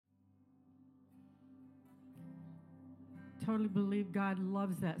totally believe God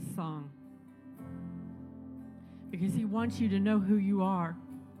loves that song because he wants you to know who you are.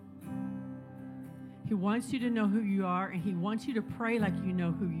 He wants you to know who you are, and he wants you to pray like you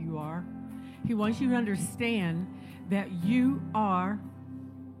know who you are. He wants you to understand that you are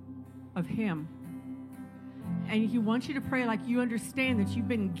of him. And he wants you to pray like you understand that you've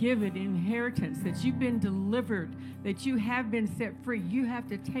been given inheritance, that you've been delivered, that you have been set free. You have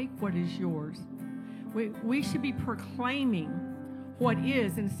to take what is yours. We should be proclaiming what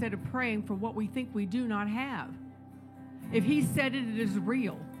is instead of praying for what we think we do not have. If he said it, it is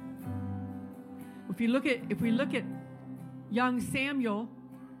real. If we look at young Samuel,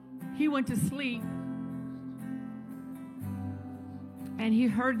 he went to sleep and he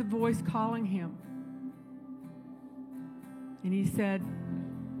heard the voice calling him. And he said,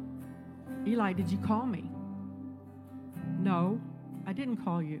 Eli, did you call me? No, I didn't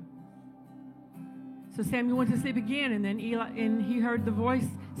call you. So Samuel went to sleep again, and then he heard the voice,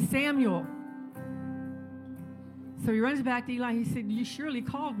 Samuel. So he runs back to Eli. He said, you surely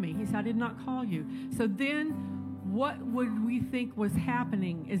called me. He said, I did not call you. So then what would we think was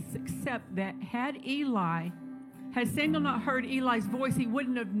happening is except that had Samuel not heard Eli's voice, he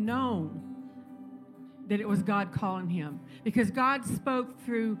wouldn't have known that it was God calling him. Because God spoke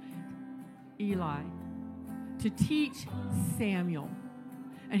through Eli to teach Samuel.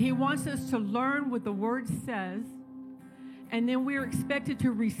 And he wants us to learn what the word says, and then we're expected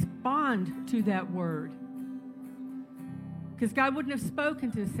to respond to that word. Because God wouldn't have spoken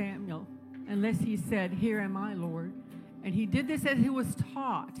to Samuel unless he said, here am I, Lord. And he did this as he was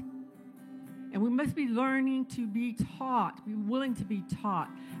taught. And we must be learning to be taught, be willing to be taught,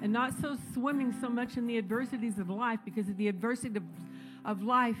 and not so swimming so much in the adversities of life, because of the adversity of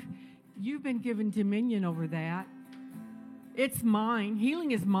life, you've been given dominion over that. It's mine.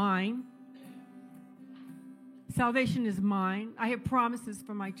 Healing is mine. Salvation is mine. I have promises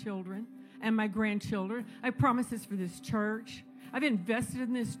for my children and my grandchildren. I have promises for this church. I've invested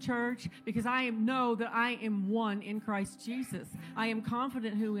in this church because I know that I am one in Christ Jesus. I am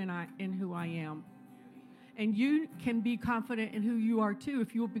confident in who I am. And you can be confident in who you are too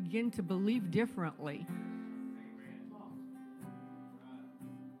if you will begin to believe differently.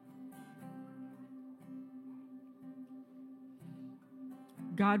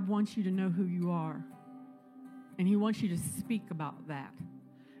 God wants you to know who you are. And he wants you to speak about that.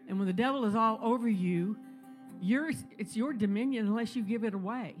 And when the devil is all over you, it's your dominion unless you give it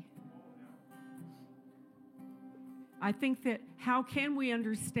away. I think that how can we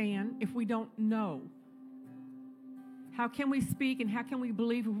understand if we don't know? How can we speak and how can we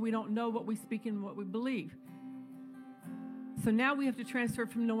believe if we don't know what we speak and what we believe? So now we have to transfer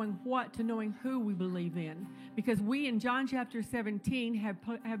from knowing what to knowing who we believe in. Because we in John chapter 17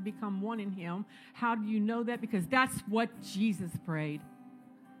 have become one in him. How do you know that? Because that's what Jesus prayed.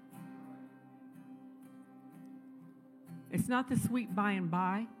 It's not the sweet by and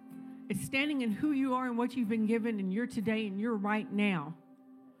by. It's standing in who you are and what you've been given in your today and your right now.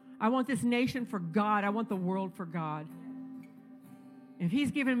 I want this nation for God. I want the world for God. If he's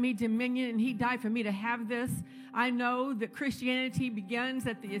given me dominion and he died for me to have this, I know that Christianity begins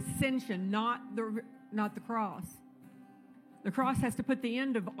at the ascension, not the cross. The cross has to put the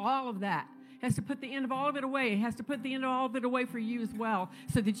end of all of that. It has to put the end of all of it away. It has to put the end of all of it away for you as well,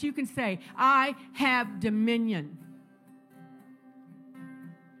 so that you can say, I have dominion.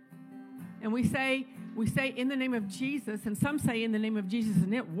 And we say in the name of Jesus, and some say in the name of Jesus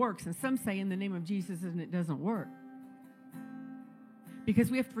and it works, and some say in the name of Jesus and it doesn't work. Because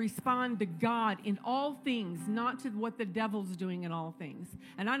we have to respond to God in all things, not to what the devil's doing in all things.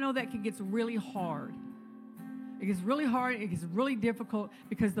 And I know that gets really hard. It gets really hard. It gets really difficult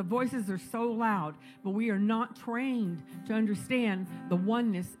because the voices are so loud. But we are not trained to understand the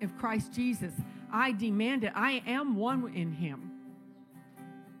oneness of Christ Jesus. I demand it. I am one in him.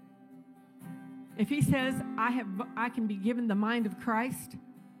 If he says I can be given the mind of Christ,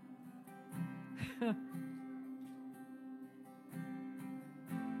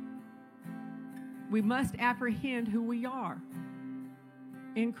 we must apprehend who we are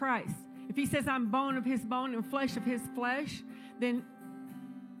in Christ. If he says I'm bone of his bone and flesh of his flesh, then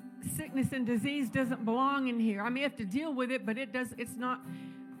sickness and disease doesn't belong in here. I may have to deal with it, but it's not,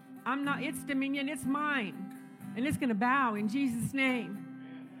 it's dominion, it's mine. And it's going to bow in Jesus' name.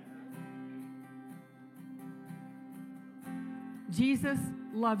 Jesus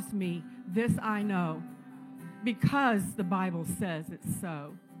loves me. This I know, because the Bible says it's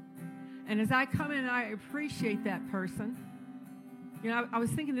so. And as I come in and I appreciate that person, you know, I was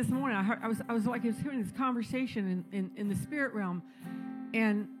thinking this morning, I was hearing this conversation in the spirit realm,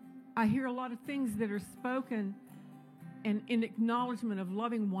 and I hear a lot of things that are spoken and in acknowledgement of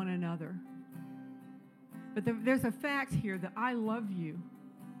loving one another. But there's a fact here that I love you,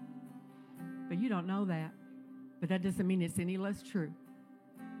 but you don't know that. But that doesn't mean it's any less true.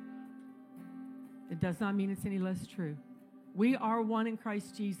 It does not mean it's any less true. We are one in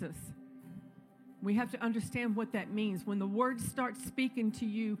Christ Jesus. We have to understand what that means. When the Word starts speaking to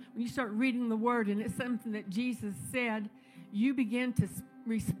you, when you start reading the Word and it's something that Jesus said, you begin to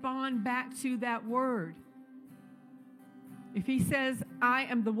respond back to that Word. If He says, I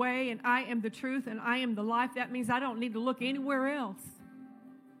am the way and I am the truth and I am the life, that means I don't need to look anywhere else.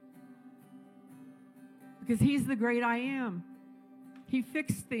 Because He's the great I am. He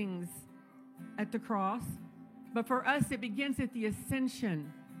fixed things at the cross. But for us, it begins at the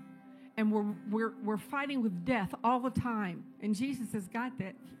ascension. And we're fighting with death all the time. And Jesus has got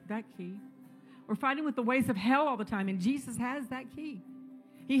that key. We're fighting with the ways of hell all the time. And Jesus has that key.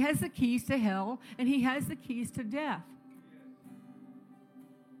 He has the keys to hell, and He has the keys to death.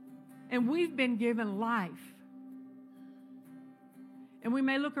 And we've been given life. And we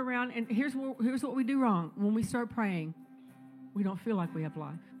may look around, and here's what we do wrong. When we start praying, we don't feel like we have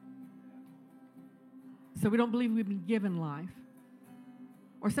life. So we don't believe we've been given life.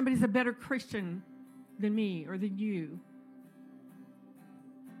 Or somebody's a better Christian than me or than you.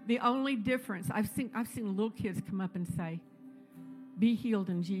 The only difference, I've seen little kids come up and say, be healed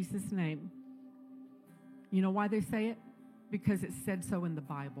in Jesus' name. You know why they say it? Because it said so in the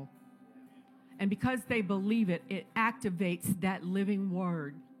Bible. And because they believe it, it activates that living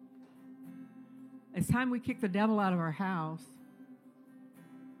word. It's time we kick the devil out of our house.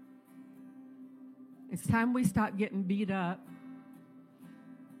 It's time we stop getting beat up.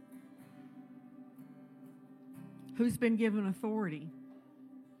 Who's been given authority?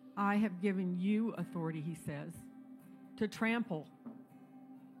 I have given you authority, He says, to trample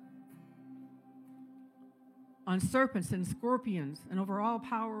on serpents and scorpions and over all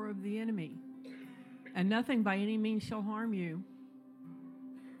power of the enemy. And nothing by any means shall harm you.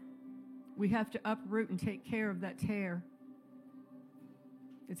 We have to uproot and take care of that tare.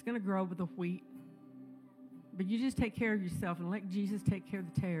 It's going to grow with the wheat. But you just take care of yourself and let Jesus take care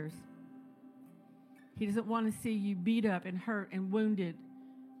of the tares. He doesn't want to see you beat up and hurt and wounded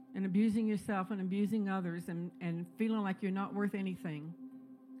and abusing yourself and abusing others and feeling like you're not worth anything.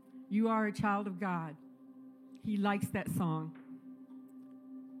 You are a child of God. He likes that song.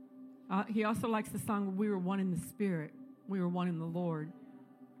 He also likes the song, we were one in the Spirit. We were one in the Lord.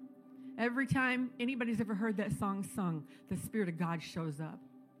 Every time anybody's ever heard that song sung, the Spirit of God shows up.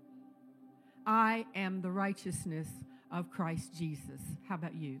 I am the righteousness of Christ Jesus. How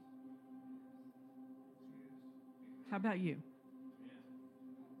about you? How about you?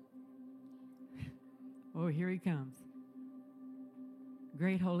 Oh, here He comes.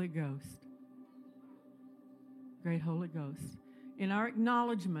 Great Holy Ghost. Great Holy Ghost. In our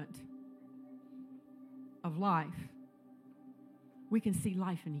acknowledgement of life, we can see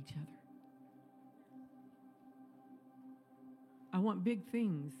life in each other. I want big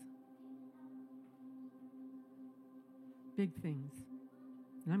things. Big things.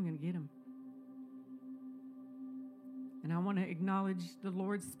 And I'm going to get them. And I want to acknowledge the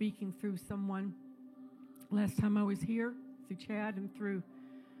Lord speaking through someone. Last time I was here, through Chad and through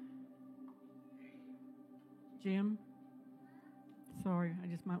Jim. Sorry,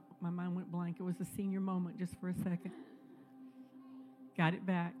 my mind went blank. It was a senior moment just for a second. Got it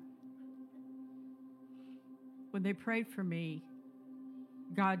back. When they prayed for me,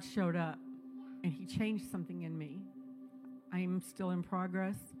 God showed up and He changed something in me. I am still in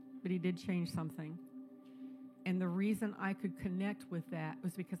progress, but He did change something. And the reason I could connect with that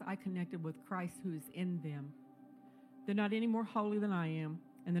was because I connected with Christ who is in them. They're not any more holy than I am,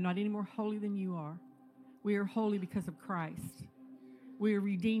 and they're not any more holy than you are. We are holy because of Christ. We are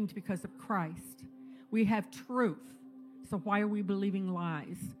redeemed because of Christ. We have truth. So why are we believing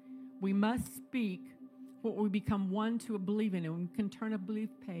lies? We must speak what we become one to believe in, and we can turn a belief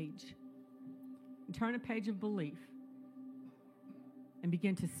page. And turn a page of belief and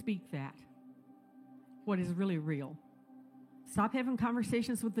begin to speak that. What is really real. Stop having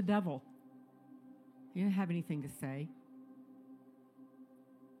conversations with the devil. He doesn't have anything to say.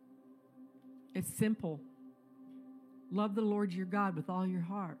 It's simple. Love the Lord your God with all your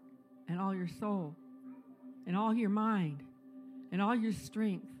heart and all your soul and all your mind and all your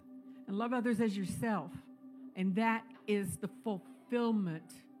strength, and love others as yourself. And that is the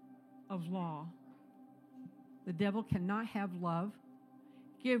fulfillment of law. The devil cannot have love,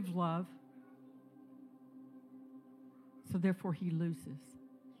 give love, so therefore he loses.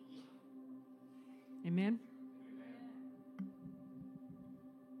 Amen?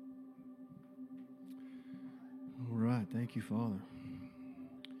 All right. Thank you, Father.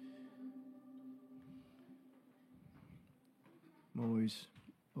 I'm always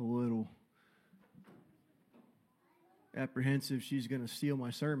a little apprehensive she's going to steal my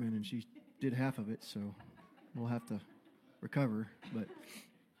sermon, and she did half of it, so we'll have to recover. But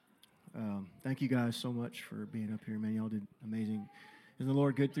thank you guys so much for being up here, man. Y'all did amazing. Isn't the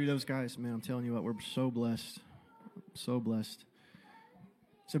Lord good through those guys? Man, I'm telling you what, we're so blessed. So blessed.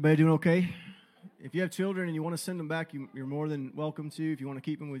 Is everybody doing okay? If you have children and you want to send them back, you're more than welcome to. If you want to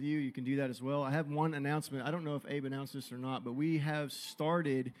keep them with you, you can do that as well. I have one announcement. I don't know if Abe announced this or not, but we have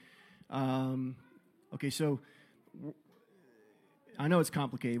started. So I know it's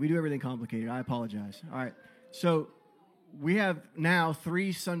complicated. We do everything complicated. I apologize. All right. So we have now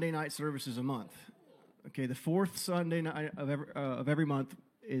 3 Sunday night services a month. Okay, the 4th Sunday night of every month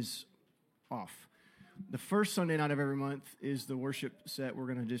is off. The first Sunday night of every month is the worship set we're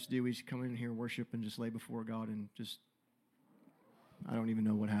going to just do. We just come in here, worship, and just lay before God and just, I don't even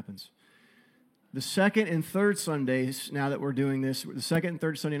know what happens. The second and third Sundays, now that we're doing this, the second and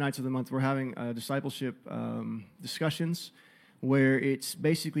third Sunday nights of the month, we're having discipleship discussions where it's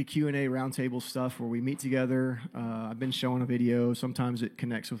basically Q&A roundtable stuff where we meet together. I've been showing a video. Sometimes it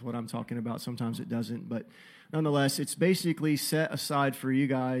connects with what I'm talking about. Sometimes it doesn't. But nonetheless, it's basically set aside for you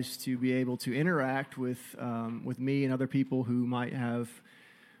guys to be able to interact with me and other people who might have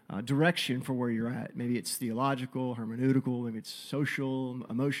direction for where you're at. Maybe it's theological, hermeneutical, maybe it's social,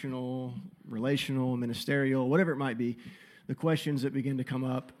 emotional, relational, ministerial, whatever it might be. The questions that begin to come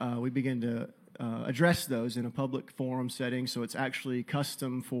up, we begin to address those in a public forum setting, so it's actually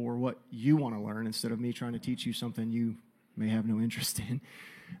custom for what you want to learn instead of me trying to teach you something you may have no interest in,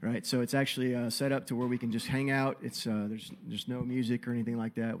 right? So it's actually set up to where we can just hang out. It's there's no music or anything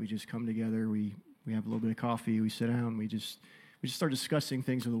like that. We just come together. We have a little bit of coffee. We sit down. We just start discussing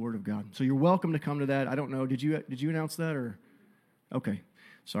things of the Word of God. So you're welcome to come to that. I don't know. Did you announce that or? Okay,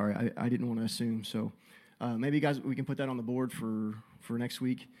 sorry, I didn't want to assume. So maybe guys, we can put that on the board for next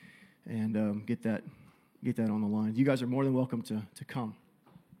week. And get that on the line. You guys are more than welcome to come.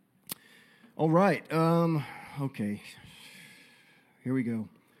 All right. Okay. Here we go.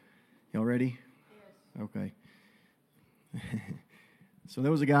 Y'all ready? Yes. Okay. So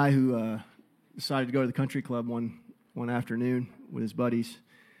there was a guy who decided to go to the country club one afternoon with his buddies,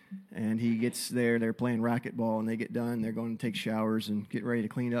 and he gets there. They're playing racquetball, and they get done. They're going to take showers and get ready to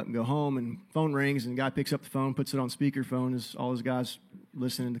clean up and go home. And phone rings, and the guy picks up the phone, puts it on speakerphone. As all his guys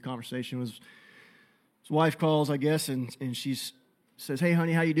listening to the conversation, his wife calls, I guess, and she says, "Hey,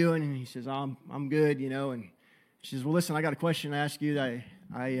 honey, how you doing?" And he says, "I'm good, you know." And she says, "Well, listen, I got a question to ask you. I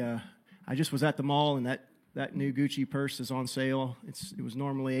just was at the mall, and that new Gucci purse is on sale. It was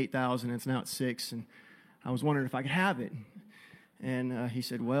normally $8,000, it's now at $6,000, and I was wondering if I could have it." And he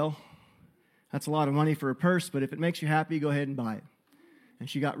said, "Well, that's a lot of money for a purse, but if it makes you happy, go ahead and buy it." And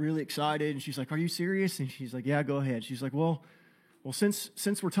she got really excited, and she's like, "Are you serious?" And she's like, "Yeah, go ahead." She's like, Well,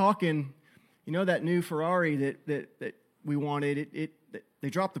 since we're talking, you know that new Ferrari that we wanted, they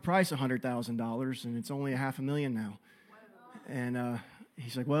dropped the price $100,000, and it's only $500,000 now." And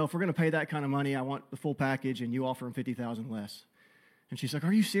he's like, "Well, if we're going to pay that kind of money, I want the full package, and you offer him $50,000 less." And she's like,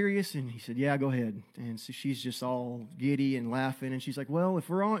 "Are you serious?" And he said, "Yeah, go ahead." And so she's just all giddy and laughing. And she's like, "Well, if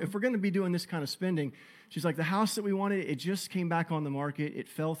we're going to be doing this kind of spending," she's like, "the house that we wanted, it just came back on the market. It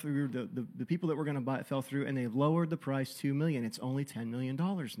fell through. The people that were going to buy it fell through, and they lowered the price $2 million. It's only $10 million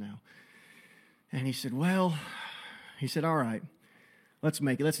now." And he said, "Well," he said, "all right, let's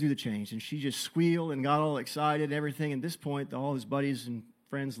make it. Let's do the change." And she just squealed and got all excited and everything. At this point, all his buddies and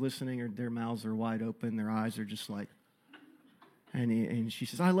friends listening, their mouths are wide open. Their eyes are just like. And she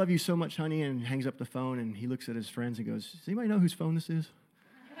says, "I love you so much, honey," and hangs up the phone, and he looks at his friends and goes, "Does anybody know whose phone this is?"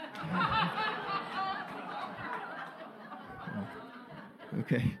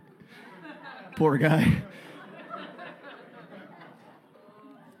 Okay. Poor guy.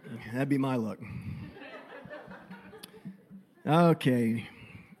 That'd be my luck. Okay.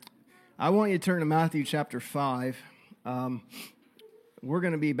 I want you to turn to Matthew chapter 5. We're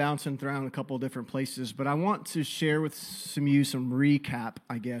going to be bouncing around a couple of different places, but I want to share with some recap,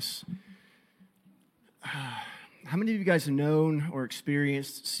 I guess. How many of you guys have known or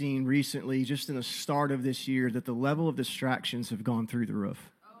experienced, seen recently, just in the start of this year, that the level of distractions have gone through the roof?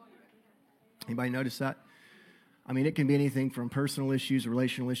 Anybody notice that? I mean, it can be anything from personal issues,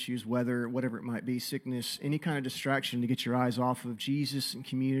 relational issues, weather, whatever it might be, sickness, any kind of distraction to get your eyes off of Jesus and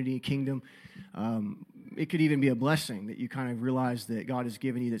community, kingdom. It could even be a blessing that you kind of realize that God has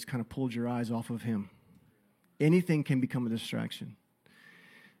given you that's kind of pulled your eyes off of Him. Anything can become a distraction.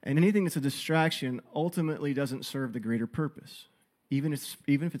 And anything that's a distraction ultimately doesn't serve the greater purpose, even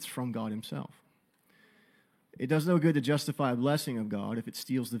if it's from God Himself. It does no good to justify a blessing of God if it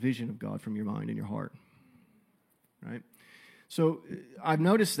steals the vision of God from your mind and your heart, right? So I've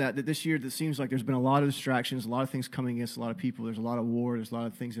noticed that this year it seems like there's been a lot of distractions, a lot of things coming against a lot of people. There's a lot of war. There's a lot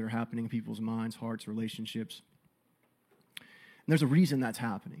of things that are happening in people's minds, hearts, relationships. And there's a reason that's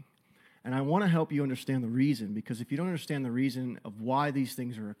happening. And I want to help you understand the reason, because if you don't understand the reason of why these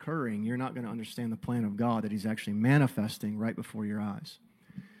things are occurring, you're not going to understand the plan of God that he's actually manifesting right before your eyes.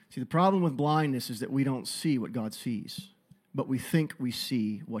 See, the problem with blindness is that we don't see what God sees, but we think we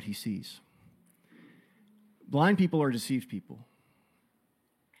see what he sees. Blind people are deceived people.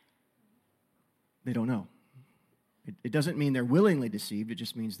 They don't know. It doesn't mean they're willingly deceived. It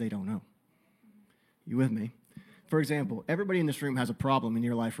just means they don't know. You with me? For example, everybody in this room has a problem in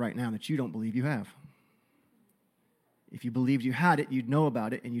your life right now that you don't believe you have. If you believed you had it, you'd know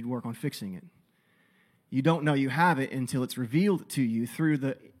about it and you'd work on fixing it. You don't know you have it until it's revealed to you through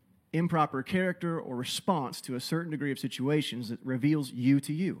the improper character or response to a certain degree of situations that reveals you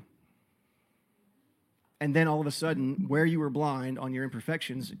to you. And then all of a sudden, where you were blind on your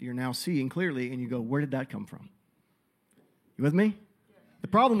imperfections, you're now seeing clearly, and you go, where did that come from? You with me? The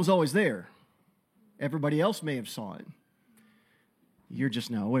problem was always there. Everybody else may have saw it. You're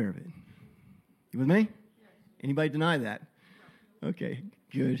just now aware of it. You with me? Anybody deny that? Okay,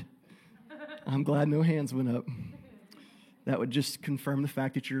 good. I'm glad no hands went up. That would just confirm the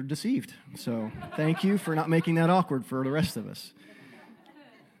fact that you're deceived. So thank you for not making that awkward for the rest of us.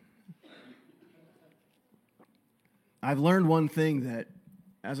 I've learned one thing, that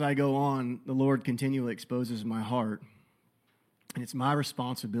as I go on, the Lord continually exposes my heart, and it's my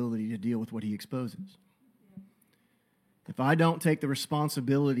responsibility to deal with what he exposes. If I don't take the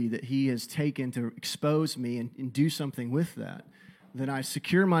responsibility that he has taken to expose me and do something with that, then I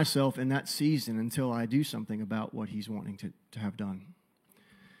secure myself in that season until I do something about what he's wanting to have done.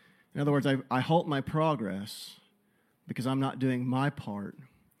 In other words, I halt my progress because I'm not doing my part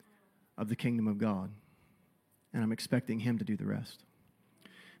of the kingdom of God. And I'm expecting him to do the rest.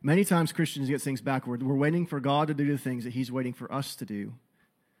 Many times Christians get things backward. We're waiting for God to do the things that he's waiting for us to do,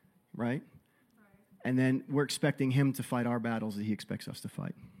 right? And then we're expecting him to fight our battles that he expects us to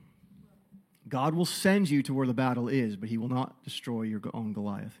fight. God will send you to where the battle is, but he will not destroy your own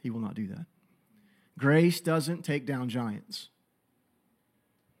Goliath. He will not do that. Grace doesn't take down giants.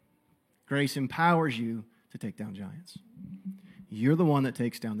 Grace empowers you to take down giants. You're the one that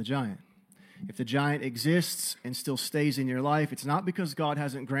takes down the giant. If the giant exists and still stays in your life, it's not because God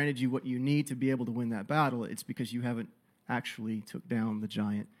hasn't granted you what you need to be able to win that battle. It's because you haven't actually took down the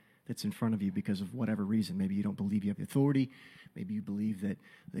giant that's in front of you because of whatever reason. Maybe you don't believe you have the authority. Maybe you believe that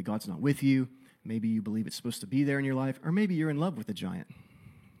God's not with you. Maybe you believe it's supposed to be there in your life. Or maybe you're in love with the giant.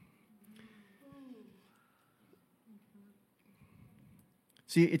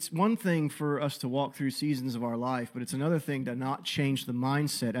 See, it's one thing for us to walk through seasons of our life, but it's another thing to not change the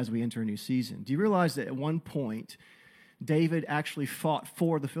mindset as we enter a new season. Do you realize that at one point, David actually fought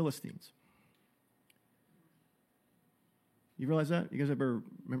for the Philistines? You realize that? You guys ever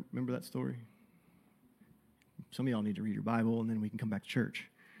remember that story? Some of y'all need to read your Bible, and then we can come back to church.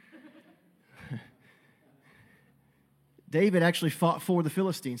 David actually fought for the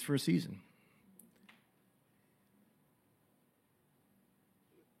Philistines for a season.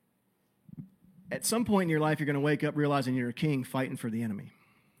 At some point in your life, you're going to wake up realizing you're a king fighting for the enemy.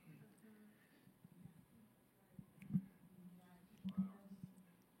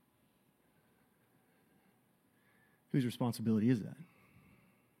 Whose responsibility is that?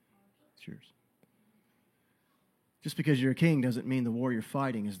 It's yours. Just because you're a king doesn't mean the war you're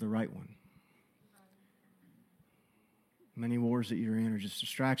fighting is the right one. Many wars that you're in are just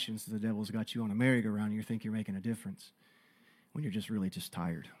distractions. The devil's got you on a merry-go-round and you think you're making a difference when you're just really just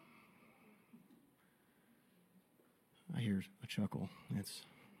tired. I hear a chuckle. It's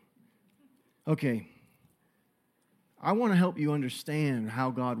okay. I want to help you understand how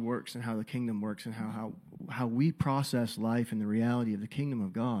God works and how the kingdom works and how we process life and the reality of the kingdom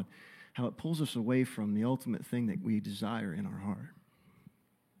of God, how it pulls us away from the ultimate thing that we desire in our heart.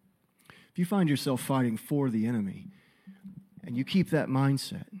 If you find yourself fighting for the enemy and you keep that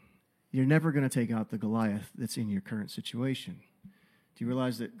mindset, you're never going to take out the Goliath that's in your current situation. Do you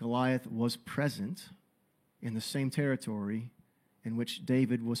realize that Goliath was present in the same territory in which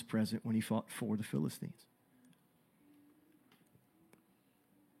David was present when he fought for the Philistines?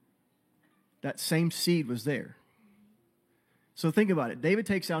 That same seed was there. So think about it. David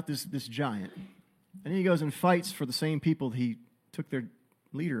takes out this giant, and then he goes and fights for the same people he took their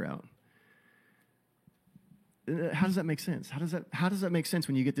leader out. How does that make sense? How does that make sense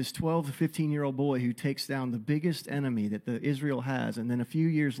when you get this 12 to 15-year-old boy who takes down the biggest enemy that Israel has, and then a few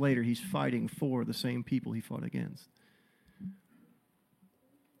years later he's fighting for the same people he fought against?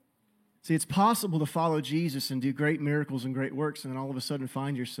 See, it's possible to follow Jesus and do great miracles and great works, and then all of a sudden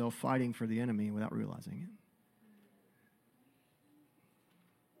find yourself fighting for the enemy without realizing it.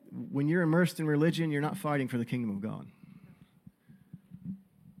 When you're immersed in religion, you're not fighting for the kingdom of God.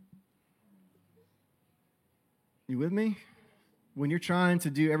 You with me? When you're trying to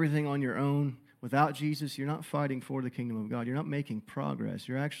do everything on your own without Jesus, you're not fighting for the kingdom of God. You're not making progress.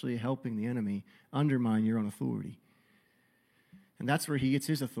 You're actually helping the enemy undermine your own authority. And that's where he gets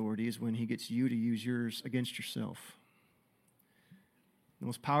his authority, is when he gets you to use yours against yourself. The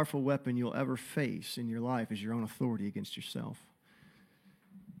most powerful weapon you'll ever face in your life is your own authority against yourself.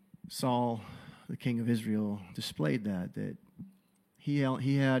 Saul, the king of Israel, displayed that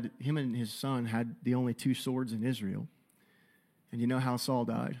him and his son had the only two swords in Israel. And you know how Saul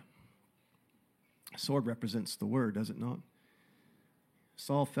died? A sword represents the word, does it not?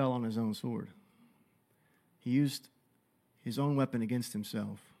 Saul fell on his own sword. He used his own weapon against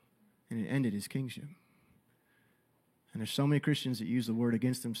himself, and it ended his kingship. And there's so many Christians that use the word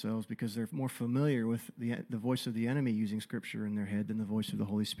against themselves because they're more familiar with the voice of the enemy using Scripture in their head than the voice of the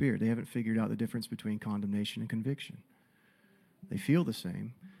Holy Spirit. They haven't figured out the difference between condemnation and conviction. They feel the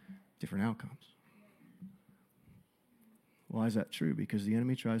same, different outcomes. Why is that true? Because the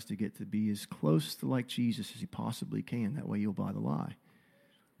enemy tries to get to be as close to like Jesus as he possibly can. That way you'll buy the lie.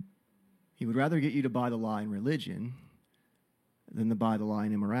 He would rather get you to buy the lie in religion than to buy the lie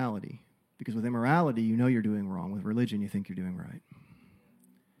in immorality. Because with immorality, you know you're doing wrong. With religion, you think you're doing right.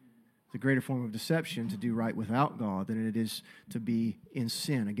 It's a greater form of deception to do right without God than it is to be in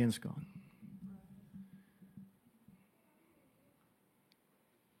sin against God.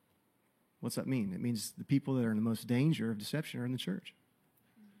 What's that mean? It means the people that are in the most danger of deception are in the church.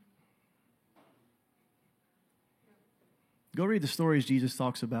 Go read the stories Jesus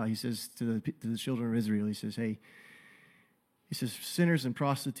talks about. He says to the children of Israel, he says, sinners and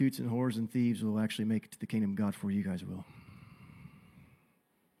prostitutes and whores and thieves will actually make it to the kingdom of God before you guys will.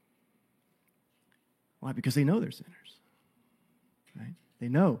 Why? Because they know they're sinners. Right? They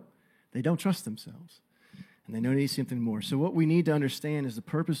know. They don't trust themselves. And they know they need something more. So what we need to understand is the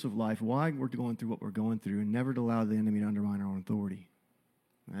purpose of life, why we're going through what we're going through, and never to allow the enemy to undermine our own authority.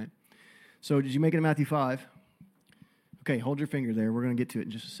 Right? So did you make it to Matthew 5? Okay, hold your finger there. We're going to get to it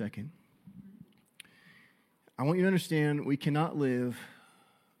in just a second. I want you to understand we cannot live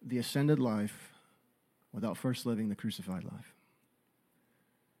the ascended life without first living the crucified life.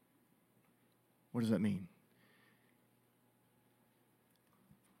 What does that mean?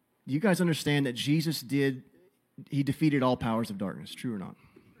 Do you guys understand that Jesus he defeated all powers of darkness, true or not?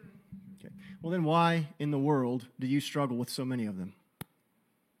 Okay. Well, then why in the world do you struggle with so many of them?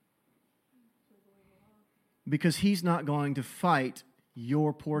 Because he's not going to fight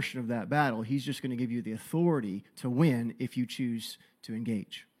your portion of that battle. He's just going to give you the authority to win if you choose to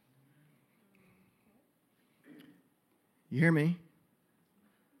engage. You hear me?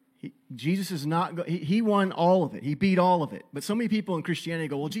 Jesus is not, he won all of it. He beat all of it. But so many people in Christianity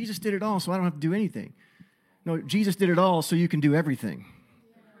go, well, Jesus did it all, so I don't have to do anything. No, Jesus did it all so you can do everything.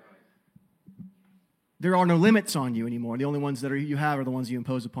 There are no limits on you anymore. The only ones that you have are the ones you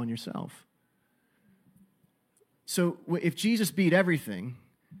impose upon yourself. So if Jesus beat everything,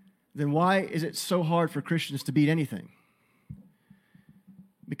 then why is it so hard for Christians to beat anything?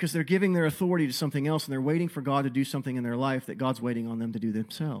 Because they're giving their authority to something else, and they're waiting for God to do something in their life that God's waiting on them to do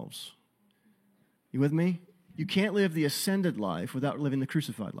themselves. You with me? You can't live the ascended life without living the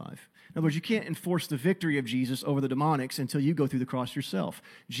crucified life. In other words, you can't enforce the victory of Jesus over the demonics until you go through the cross yourself.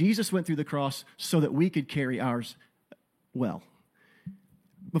 Jesus went through the cross so that we could carry ours well.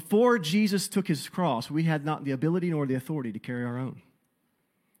 Before Jesus took his cross, we had not the ability nor the authority to carry our own.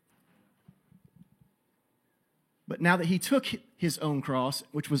 But now that he took his own cross,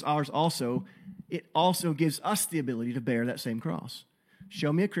 which was ours also, it also gives us the ability to bear that same cross.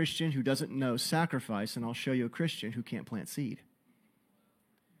 Show me a Christian who doesn't know sacrifice, and I'll show you a Christian who can't plant seed.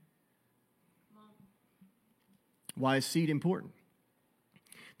 Why is seed important?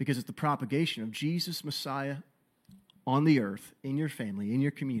 Because it's the propagation of Jesus, Messiah, on the earth, in your family, in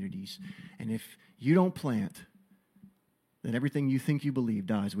your communities. And if you don't plant, then everything you think you believe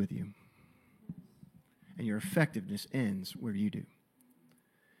dies with you. And your effectiveness ends where you do.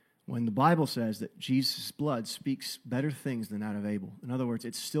 When the Bible says that Jesus' blood speaks better things than that of Abel. In other words,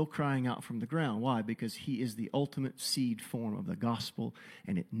 it's still crying out from the ground. Why? Because he is the ultimate seed form of the gospel,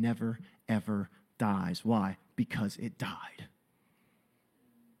 and it never, ever dies. Why? Because it died.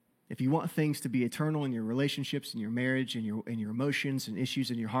 If you want things to be eternal in your relationships, in your marriage, in your emotions and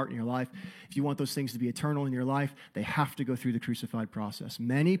issues in your heart and your life, if you want those things to be eternal in your life, they have to go through the crucified process.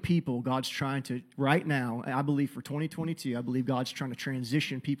 Many people, God's trying to, right now, I believe for 2022, I believe God's trying to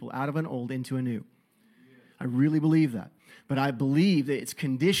transition people out of an old into a new. I really believe that. But I believe that it's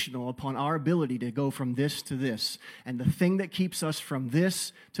conditional upon our ability to go from this to this. And the thing that keeps us from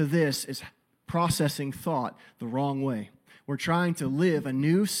this to this is processing thought the wrong way. We're trying to live a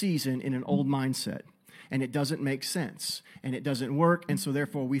new season in an old mindset, and it doesn't make sense, and it doesn't work, and so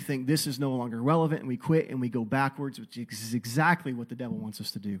therefore we think this is no longer relevant, and we quit, and we go backwards, which is exactly what the devil wants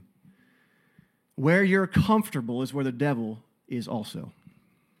us to do. Where you're comfortable is where the devil is also.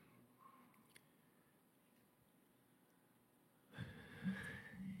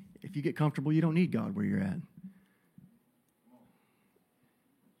 If you get comfortable, you don't need God where you're at.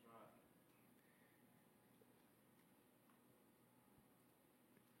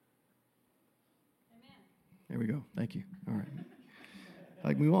 There we go. Thank you. All right.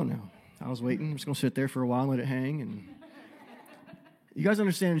 I can move on now. I was waiting. I'm just going to sit there for a while and let it hang. And you guys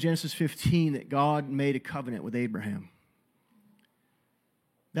understand in Genesis 15 that God made a covenant with Abraham.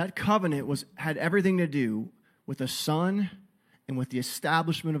 That covenant had everything to do with a son and with the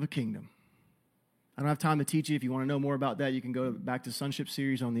establishment of a kingdom. I don't have time to teach you. If you want to know more about that, you can go back to the Sonship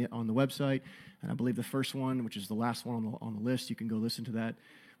series on the website. And I believe the first one, which is the last one on the list, you can go listen to that.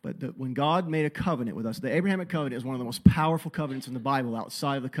 But when God made a covenant with us, the Abrahamic covenant is one of the most powerful covenants in the Bible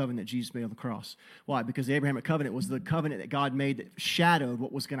outside of the covenant Jesus made on the cross. Why? Because the Abrahamic covenant was the covenant that God made that shadowed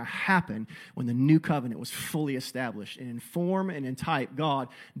what was going to happen when the new covenant was fully established. And in form and in type, God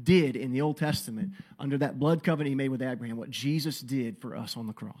did in the Old Testament, under that blood covenant he made with Abraham, what Jesus did for us on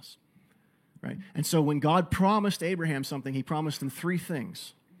the cross. Right? And so when God promised Abraham something, he promised him three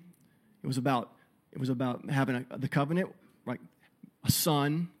things. It was about having the covenant, like a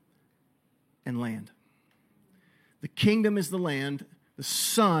son, and land. The kingdom is the land. The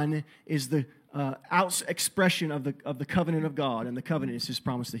son is the expression of the covenant of God, and the covenant is his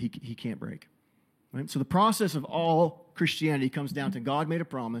promise that he can't break. Right? So the process of all Christianity comes down to God made a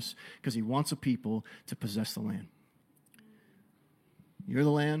promise because he wants a people to possess the land. You're the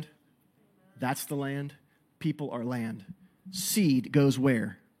land. That's the land. People are land. Seed goes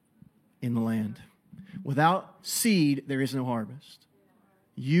where? In the land. Without seed, there is no harvest.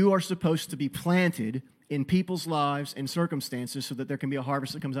 You are supposed to be planted in people's lives and circumstances so that there can be a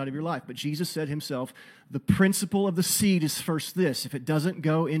harvest that comes out of your life. But Jesus said himself, the principle of the seed is first this: if it doesn't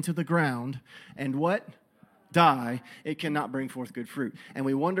go into the ground and what? Die, it cannot bring forth good fruit. And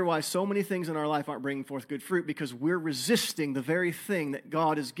we wonder why so many things in our life aren't bringing forth good fruit, because we're resisting the very thing that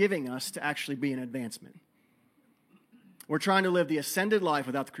God is giving us to actually be an advancement. We're trying to live the ascended life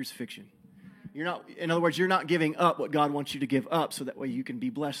without the crucifixion. In other words, you're not giving up what God wants you to give up so that way you can be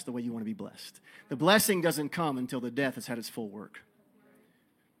blessed the way you want to be blessed. The blessing doesn't come until the death has had its full work.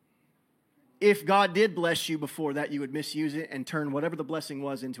 If God did bless you before that, you would misuse it and turn whatever the blessing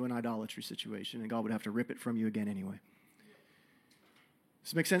was into an idolatry situation, and God would have to rip it from you again anyway.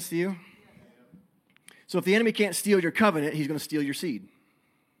 Does this make sense to you? So if the enemy can't steal your covenant, he's going to steal your seed.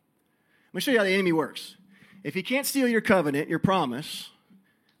 Let me show you how the enemy works. If he can't steal your covenant, your promise,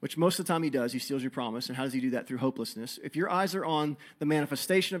 which most of the time he does, he steals your promise. And how does he do that? Through hopelessness. If your eyes are on the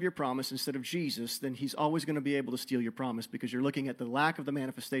manifestation of your promise instead of Jesus, then he's always going to be able to steal your promise, because you're looking at the lack of the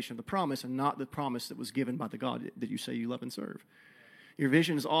manifestation of the promise and not the promise that was given by the God that you say you love and serve. Your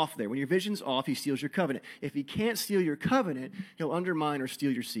vision is off there. When your vision's off, he steals your covenant. If he can't steal your covenant, he'll undermine or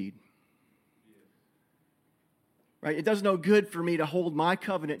steal your seed. Right? It does no good for me to hold my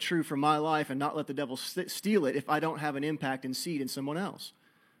covenant true for my life and not let the devil steal it if I don't have an impact and seed in someone else.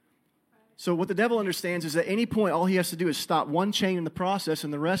 So what the devil understands is at any point, all he has to do is stop one chain in the process,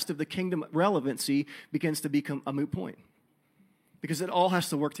 and the rest of the kingdom relevancy begins to become a moot point. Because it all has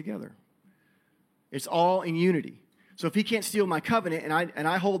to work together. It's all in unity. So if he can't steal my covenant, and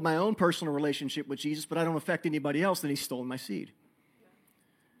I hold my own personal relationship with Jesus, but I don't affect anybody else, then he's stolen my seed.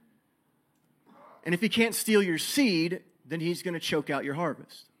 And if he can't steal your seed, then he's going to choke out your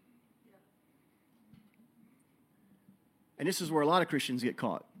harvest. And this is where a lot of Christians get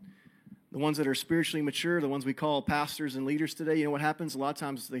caught. The ones that are spiritually mature, the ones we call pastors and leaders today, you know what happens? A lot of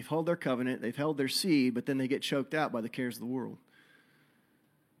times they've held their covenant, they've held their seed, but then they get choked out by the cares of the world.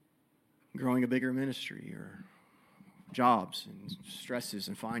 Growing a bigger ministry, or jobs and stresses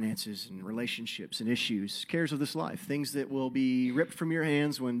and finances and relationships and issues, cares of this life, things that will be ripped from your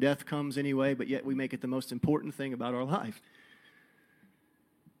hands when death comes anyway, but yet we make it the most important thing about our life.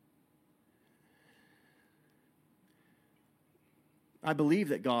 I believe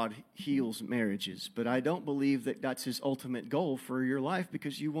that God heals marriages, but I don't believe that that's his ultimate goal for your life,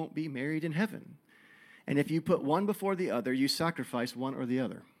 because you won't be married in heaven. And if you put one before the other, you sacrifice one or the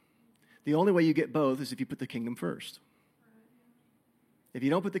other. The only way you get both is if you put the kingdom first. If you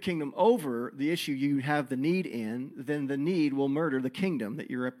don't put the kingdom over the issue you have the need in, then the need will murder the kingdom that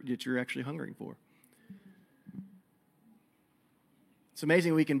you're actually hungering for. It's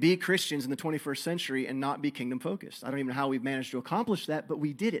amazing we can be Christians in the 21st century and not be kingdom focused. I don't even know how we've managed to accomplish that, but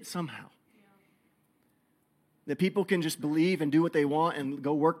we did it somehow. That people can just believe and do what they want and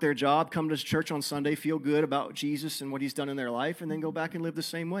go work their job, come to church on Sunday, feel good about Jesus and what he's done in their life, and then go back and live the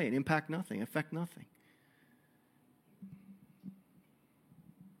same way and impact nothing, affect nothing.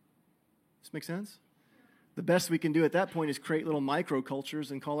 Does this make sense? The best we can do at that point is create little microcultures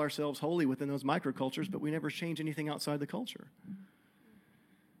and call ourselves holy within those microcultures, but we never change anything outside the culture.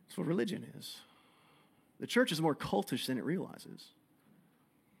 That's what religion is. The church is more cultish than it realizes.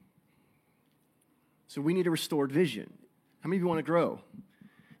 So we need a restored vision. How many of you want to grow?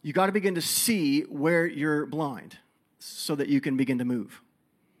 You got to begin to see where you're blind so that you can begin to move.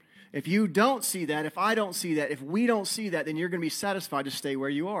 If you don't see that, if I don't see that, if we don't see that, then you're going to be satisfied to stay where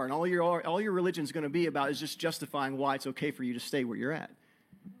you are. And all your religion is going to be about is just justifying why it's okay for you to stay where you're at.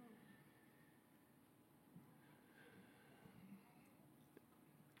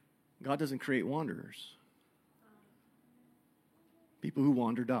 God doesn't create wanderers. People who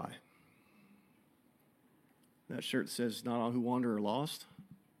wander die. That shirt says, not all who wander are lost.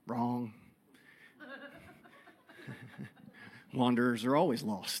 Wrong. Wanderers are always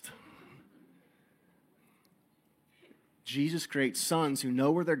lost. Jesus creates sons who know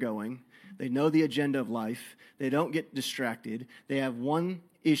where they're going. They know the agenda of life. They don't get distracted. They have one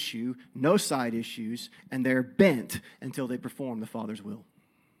issue, no side issues, and they're bent until they perform the Father's will.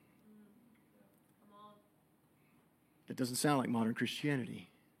 That doesn't sound like modern Christianity.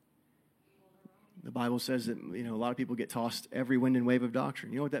 The Bible says that, a lot of people get tossed every wind and wave of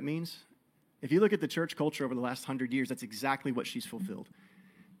doctrine. You know what that means? If you look at the church culture over the last 100 years, that's exactly what she's fulfilled.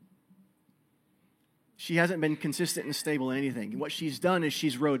 She hasn't been consistent and stable in anything. What she's done is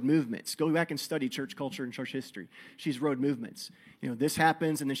she's rode movements. Go back and study church culture and church history. She's rode movements. This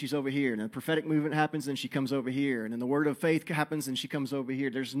happens, and then she's over here. And the prophetic movement happens, and she comes over here. And then the word of faith happens, and she comes over here.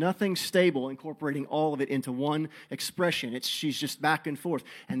 There's nothing stable incorporating all of it into one expression. She's just back and forth.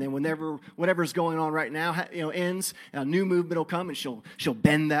 And then whenever whatever's going on right now ends, a new movement will come, and she'll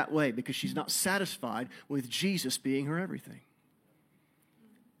bend that way because she's not satisfied with Jesus being her everything.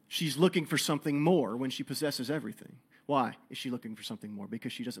 She's looking for something more when she possesses everything. Why is she looking for something more?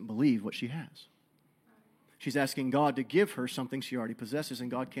 Because she doesn't believe what she has. She's asking God to give her something she already possesses,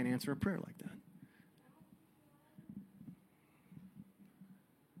 and God can't answer a prayer like that.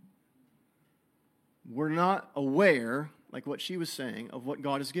 We're not aware, like what she was saying, of what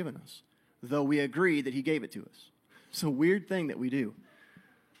God has given us, though we agree that he gave it to us. It's a weird thing that we do.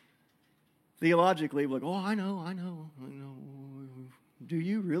 Theologically, we're like, oh, I know. Do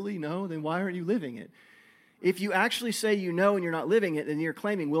you really know? Then why aren't you living it? If you actually say you know and you're not living it, then you're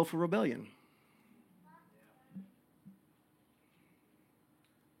claiming willful rebellion.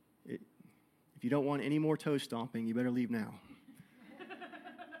 If you don't want any more toe stomping, you better leave now.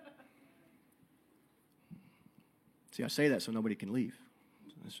 See, I say that so nobody can leave.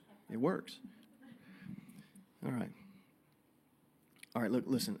 It works. All right, look,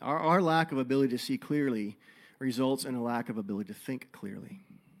 listen. Our lack of ability to see clearly results in a lack of ability to think clearly.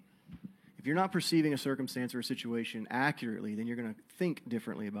 If you're not perceiving a circumstance or a situation accurately, then you're going to think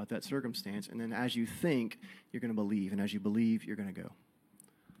differently about that circumstance. And then as you think, you're going to believe. And as you believe, you're going to go.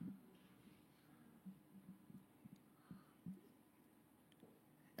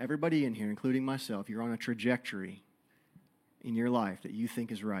 Everybody in here, including myself, you're on a trajectory in your life that you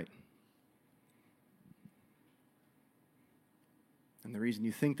think is right. And the reason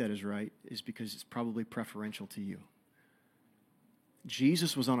you think that is right is because it's probably preferential to you.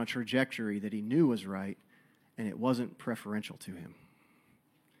 Jesus was on a trajectory that he knew was right, and it wasn't preferential to him.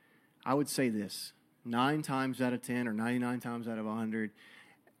 I would say this, 9 times out of 10 or 99 times out of 100,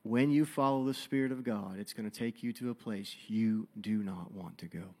 when you follow the Spirit of God, it's going to take you to a place you do not want to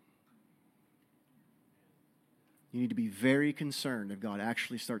go. You need to be very concerned if God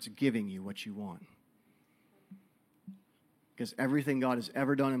actually starts giving you what you want. Because everything God has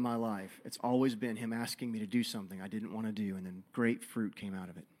ever done in my life, it's always been him asking me to do something I didn't want to do, and then great fruit came out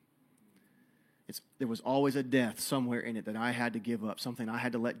of it. There was always a death somewhere in it that I had to give up, something I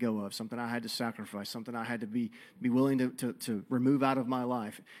had to let go of, something I had to sacrifice, something I had to be willing to remove out of my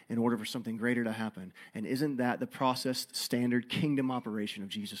life in order for something greater to happen. And isn't that the processed standard kingdom operation of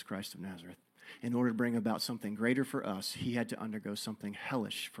Jesus Christ of Nazareth? in order to bring about something greater for us, he had to undergo something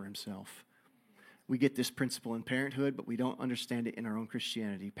hellish for himself. We get this principle in parenthood, but we don't understand it in our own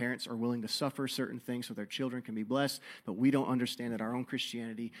Christianity. Parents are willing to suffer certain things so their children can be blessed, but we don't understand that our own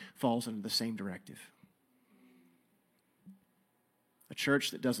Christianity falls under the same directive. A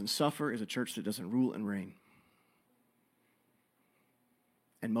church that doesn't suffer is a church that doesn't rule and reign.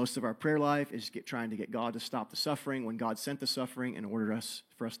 And most of our prayer life is trying to get God to stop the suffering when God sent the suffering in order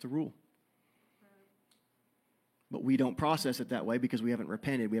for us to rule. But we don't process it that way because we haven't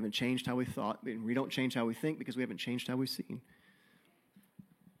repented. We haven't changed how we thought. And we don't change how we think because we haven't changed how we've seen.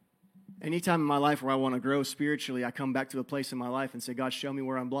 Anytime in my life where I want to grow spiritually, I come back to a place in my life and say, God, show me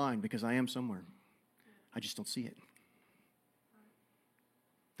where I'm blind, because I am somewhere. I just don't see it.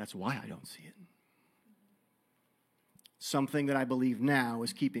 That's why I don't see it. Something that I believe now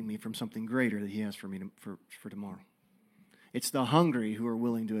is keeping me from something greater that he has for me for tomorrow. It's the hungry who are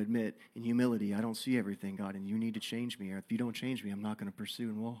willing to admit in humility, I don't see everything, God, and you need to change me. Or if you don't change me, I'm not going to pursue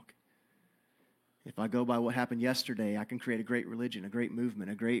and walk. If I go by what happened yesterday, I can create a great religion, a great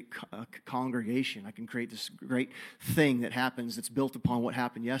movement, a great congregation. I can create this great thing that happens that's built upon what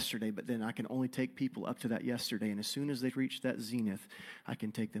happened yesterday, but then I can only take people up to that yesterday. And as soon as they reach that zenith, I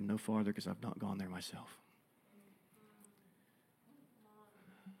can take them no farther because I've not gone there myself.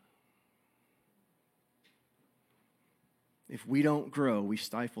 If we don't grow, we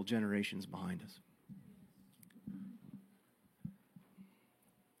stifle generations behind us.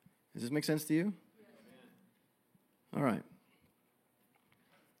 Does this make sense to you? All right.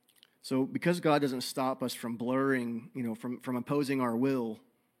 So because God doesn't stop us from blurring, from opposing our will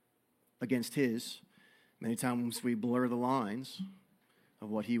against his, many times we blur the lines of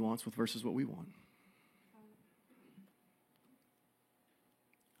what he wants versus what we want.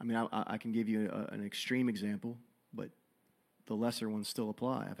 I mean, I can give you an extreme example, but the lesser ones still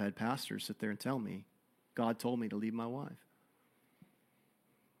apply. I've had pastors sit there and tell me, God told me to leave my wife.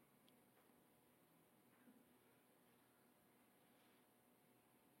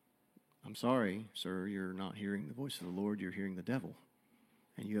 I'm sorry, sir, you're not hearing the voice of the Lord, you're hearing the devil.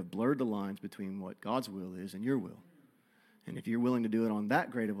 And you have blurred the lines between what God's will is and your will. And if you're willing to do it on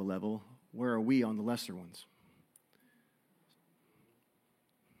that great of a level, where are we on the lesser ones?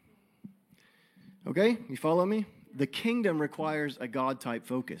 Okay, you follow me? The kingdom requires a God-type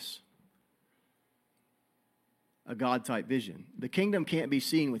focus, a God-type vision. The kingdom can't be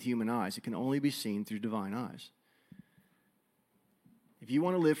seen with human eyes. It can only be seen through divine eyes. If you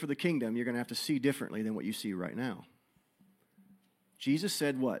want to live for the kingdom, you're going to have to see differently than what you see right now. Jesus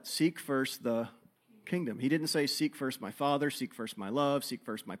said what? Seek first the kingdom. He didn't say seek first my Father, seek first my love, seek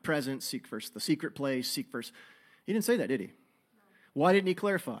first my presence, seek first the secret place, seek first. He didn't say that, did he? Why didn't he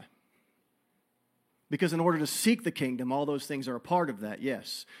clarify? Because in order to seek the kingdom, all those things are a part of that,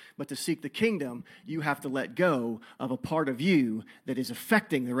 yes. But to seek the kingdom, you have to let go of a part of you that is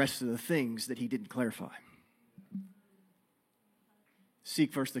affecting the rest of the things that he didn't clarify.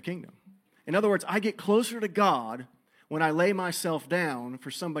 Seek first the kingdom. In other words, I get closer to God when I lay myself down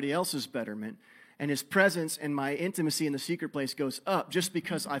for somebody else's betterment, and his presence and my intimacy in the secret place goes up just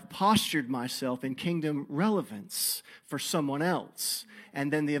because I've postured myself in kingdom relevance for someone else.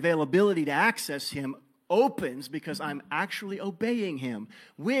 And then the availability to access him opens because I'm actually obeying him,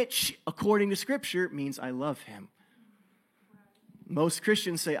 which, according to Scripture, means I love him. Most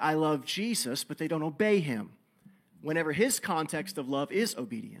Christians say, I love Jesus, but they don't obey him, whenever his context of love is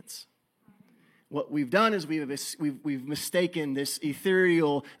obedience. What we've done is we've mistaken this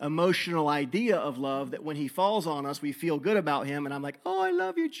ethereal, emotional idea of love that when he falls on us, we feel good about him. And I'm like, oh, I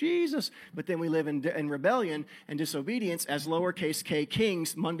love you, Jesus. But then we live in rebellion and disobedience as lowercase k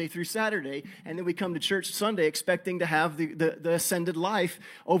kings Monday through Saturday. And then we come to church Sunday expecting to have the ascended life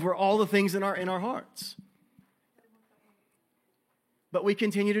over all the things in our hearts. But we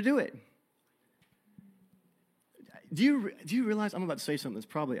continue to do it. Do you realize, I'm about to say something that's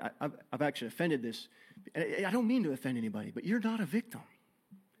probably, I've actually offended this. I don't mean to offend anybody, but you're not a victim.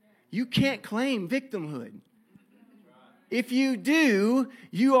 You can't claim victimhood. If you do,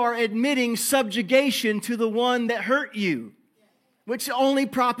 you are admitting subjugation to the one that hurt you, which only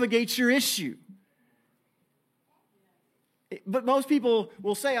propagates your issue. But most people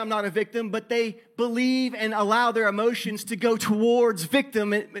will say, I'm not a victim, but they believe and allow their emotions to go towards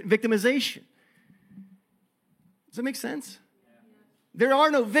victimization. Does that make sense? There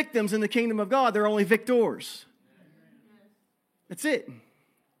are no victims in the kingdom of God. There are only victors. That's it.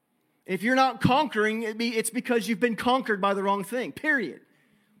 If you're not conquering, it's because you've been conquered by the wrong thing, period.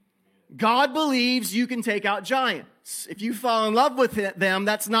 God believes you can take out giants. If you fall in love with them,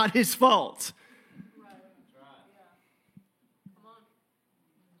 that's not his fault.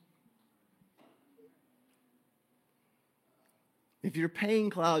 If your pain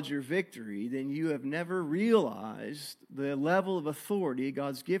clouds your victory, then you have never realized the level of authority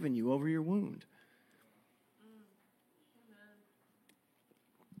God's given you over your wound.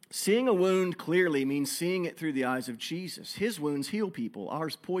 Seeing a wound clearly means seeing it through the eyes of Jesus. His wounds heal people,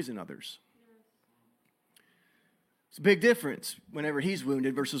 ours poison others. It's a big difference whenever he's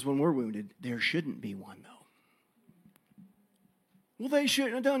wounded versus when we're wounded. There shouldn't be one, though. Well, they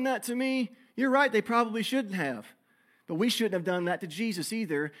shouldn't have done that to me. You're right, they probably shouldn't have. But we shouldn't have done that to Jesus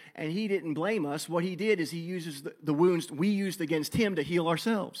either, and he didn't blame us. What he did is he uses the wounds we used against him to heal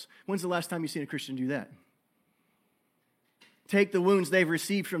ourselves. When's the last time you've seen a Christian do that? Take the wounds they've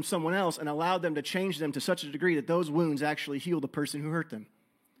received from someone else and allow them to change them to such a degree that those wounds actually heal the person who hurt them.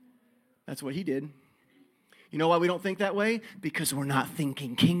 That's what he did. You know why we don't think that way? Because we're not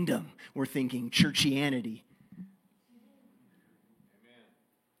thinking kingdom. We're thinking churchianity.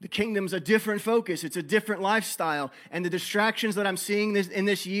 The kingdom's a different focus. It's a different lifestyle. And the distractions that I'm seeing in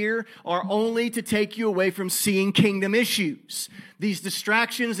this year are only to take you away from seeing kingdom issues. These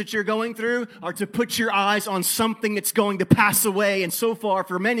distractions that you're going through are to put your eyes on something that's going to pass away. And so far,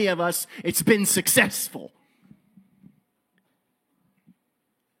 for many of us, it's been successful.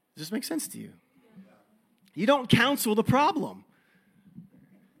 Does this make sense to you? You don't counsel the problem.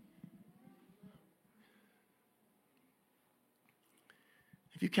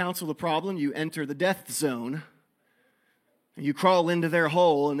 If you counsel the problem, you enter the death zone, and you crawl into their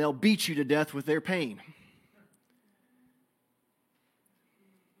hole, and they'll beat you to death with their pain.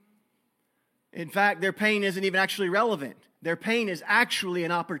 In fact, their pain isn't even actually relevant. Their pain is actually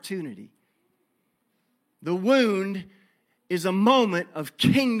an opportunity. The wound is a moment of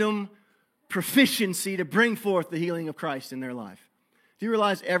kingdom proficiency to bring forth the healing of Christ in their life. Do you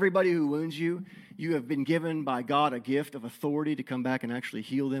realize everybody who wounds you, you have been given by God a gift of authority to come back and actually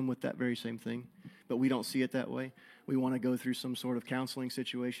heal them with that very same thing? But we don't see it that way. We want to go through some sort of counseling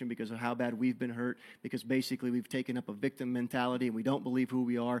situation because of how bad we've been hurt, because basically we've taken up a victim mentality and we don't believe who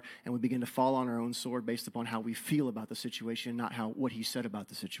we are, and we begin to fall on our own sword based upon how we feel about the situation, not what he said about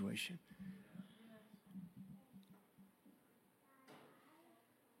the situation.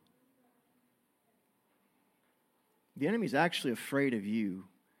 The enemy's actually afraid of you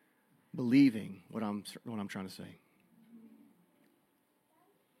believing what I'm trying to say.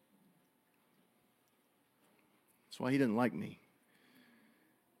 That's why he didn't like me.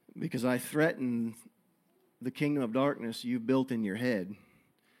 Because I threaten the kingdom of darkness you've built in your head.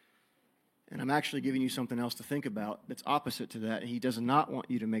 And I'm actually giving you something else to think about that's opposite to that. And he does not want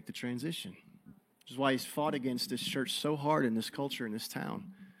you to make the transition. Which is why he's fought against this church so hard in this culture, in this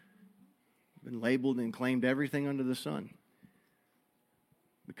town. Been labeled and claimed everything under the sun.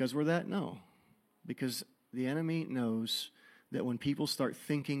 Because we're that? No. Because the enemy knows that when people start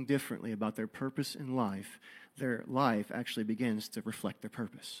thinking differently about their purpose in life, their life actually begins to reflect their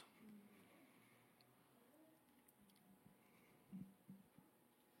purpose.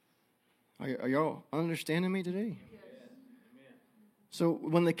 Are y'all understanding me today? So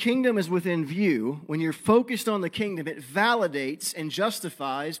when the kingdom is within view, when you're focused on the kingdom, it validates and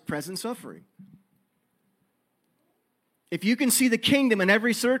justifies present suffering. If you can see the kingdom in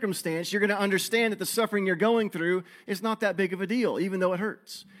every circumstance, you're going to understand that the suffering you're going through is not that big of a deal, even though it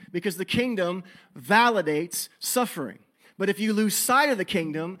hurts. Because the kingdom validates suffering. But if you lose sight of the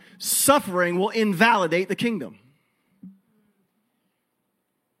kingdom, suffering will invalidate the kingdom.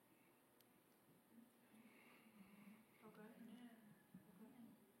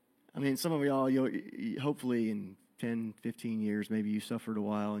 I mean, some of y'all, hopefully in 10, 15 years, maybe you suffered a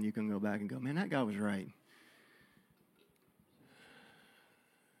while and you can go back and go, man, that guy was right.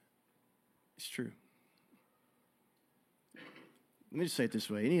 It's true. Let me just say it this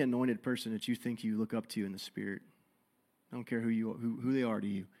way. Any anointed person that you think you look up to in the Spirit, I don't care who they are to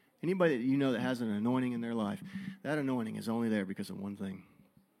you, anybody that you know that has an anointing in their life, that anointing is only there because of one thing.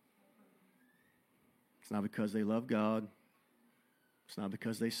 It's not because they love God. It's not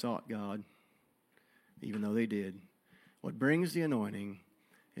because they sought God, even though they did. What brings the anointing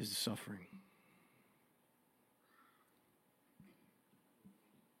is the suffering.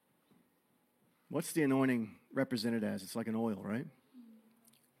 What's the anointing represented as? It's like an oil, right?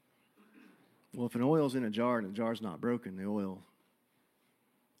 Well, if an oil's in a jar and the jar's not broken, the oil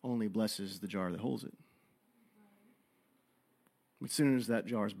only blesses the jar that holds it. As soon as that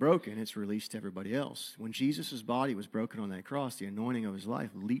jar is broken, it's released to everybody else. When Jesus' body was broken on that cross, the anointing of his life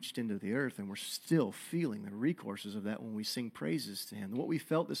leached into the earth, and we're still feeling the recourses of that when we sing praises to him. What we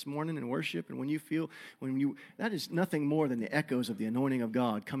felt this morning in worship, and that is nothing more than the echoes of the anointing of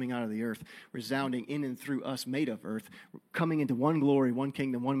God coming out of the earth, resounding in and through us made of earth, coming into one glory, one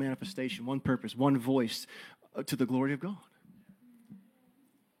kingdom, one manifestation, one purpose, one voice to the glory of God.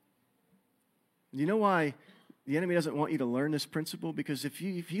 You know why the enemy doesn't want you to learn this principle? Because if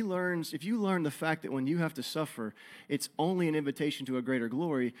you learn the fact that when you have to suffer, it's only an invitation to a greater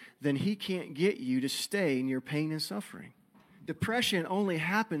glory, then he can't get you to stay in your pain and suffering. Depression only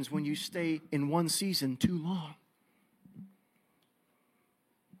happens when you stay in one season too long.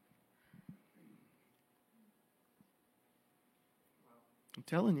 I'm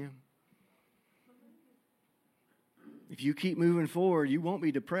telling you. If you keep moving forward, you won't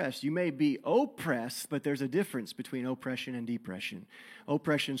be depressed. You may be oppressed, but there's a difference between oppression and depression.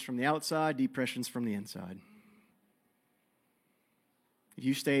 Oppression's from the outside, depression's from the inside. If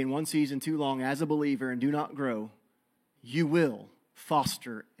you stay in one season too long as a believer and do not grow, you will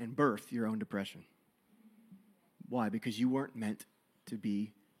foster and birth your own depression. Why? Because you weren't meant to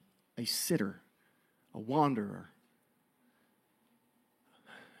be a sitter, a wanderer.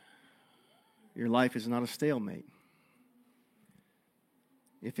 Your life is not a stalemate.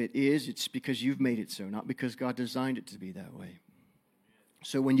 If it is, it's because you've made it so, not because God designed it to be that way.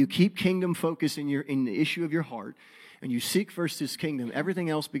 So when you keep kingdom focus in the issue of your heart, and you seek first His kingdom,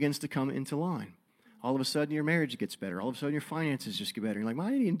 everything else begins to come into line. All of a sudden, your marriage gets better. All of a sudden, your finances just get better. You're like, well, I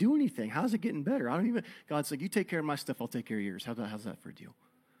didn't even do anything. How's it getting better? God's like, you take care of my stuff, I'll take care of yours. How's that for a deal?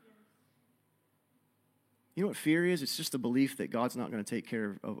 You know what fear is? It's just the belief that God's not going to take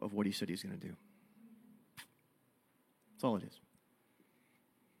care of what He said He's going to do. That's all it is.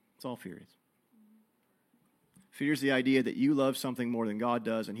 That's all fear is. Fear is the idea that you love something more than God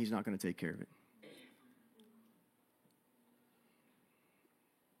does, and He's not going to take care of it.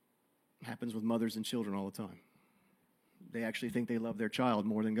 It happens with mothers and children all the time. They actually think they love their child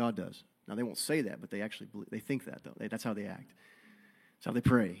more than God does. Now, they won't say that, but they actually they think that, though. That's how they act. That's how they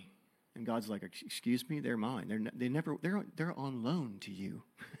pray. And God's like, excuse me, they're mine. They're on loan to you.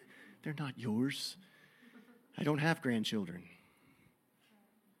 They're not yours. I don't have grandchildren.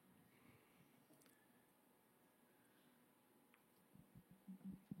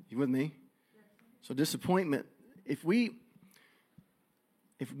 You with me? So disappointment, if we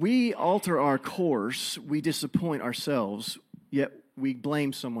alter our course, we disappoint ourselves, yet we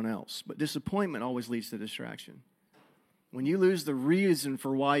blame someone else. But disappointment always leads to distraction. When you lose the reason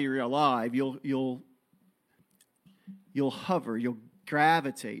for why you're alive, you'll hover, you'll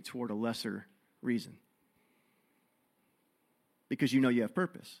gravitate toward a lesser reason. Because you know you have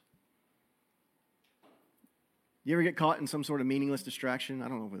purpose. You ever get caught in some sort of meaningless distraction? I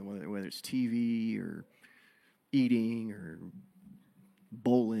don't know whether it's TV or eating or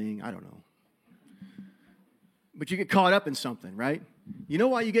bowling, I don't know. But you get caught up in something, right? You know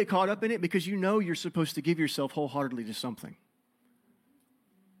why you get caught up in it? Because you know you're supposed to give yourself wholeheartedly to something.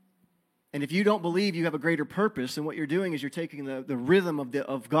 And if you don't believe you have a greater purpose, then what you're doing is you're taking the rhythm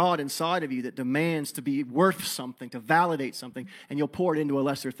of God inside of you that demands to be worth something, to validate something, and you'll pour it into a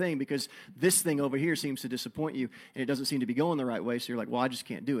lesser thing because this thing over here seems to disappoint you, and it doesn't seem to be going the right way, so you're like, well, I just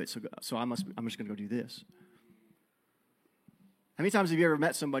can't do it, so I'm just going to go do this. How many times have you ever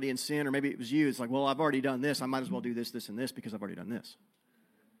met somebody in sin, or maybe it was you, it's like, well, I've already done this, I might as well do this, this, and this because I've already done this.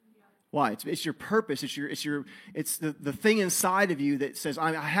 Why? It's your purpose. It's the thing inside of you that says,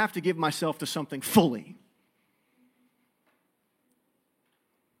 I have to give myself to something fully.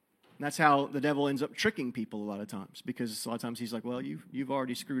 And that's how the devil ends up tricking people a lot of times. Because a lot of times he's like, well, you've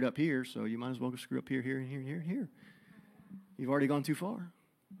already screwed up here, so you might as well screw up here, here, and here, and here, and here. You've already gone too far.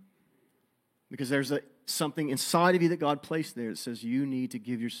 Because there's something inside of you that God placed there that says you need to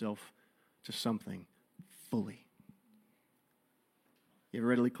give yourself to something fully. You ever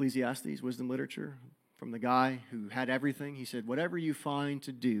read Ecclesiastes, wisdom literature, from the guy who had everything? He said, whatever you find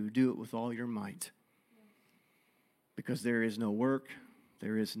to do, do it with all your might. Because there is no work,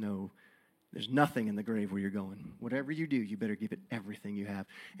 there's nothing in the grave where you're going. Whatever you do, you better give it everything you have.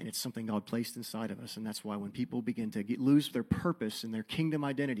 And it's something God placed inside of us. And that's why when people begin to lose their purpose and their kingdom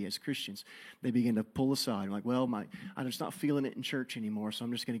identity as Christians, they begin to pull aside. Like, well, I'm just not feeling it in church anymore, so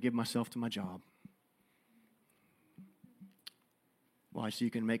I'm just going to give myself to my job. Why? So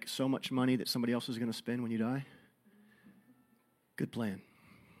you can make so much money that somebody else is going to spend when you die? Good plan.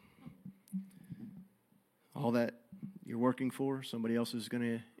 All that you're working for, somebody else is going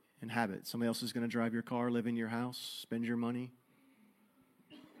to inhabit. Somebody else is going to drive your car, live in your house, spend your money.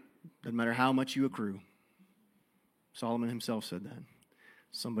 Doesn't matter how much you accrue. Solomon himself said that.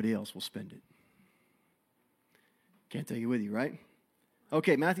 Somebody else will spend it. Can't take it with you, right?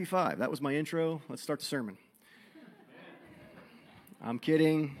 Okay, Matthew 5. That was my intro. Let's start the sermon. I'm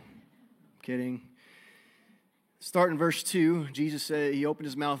kidding. Start in verse 2. Jesus said, He opened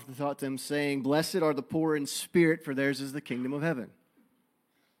His mouth and taught them, saying, Blessed are the poor in spirit, for theirs is the kingdom of heaven.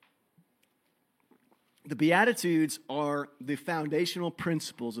 The Beatitudes are the foundational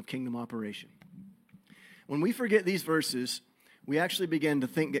principles of kingdom operation. when we forget these verses, we actually begin to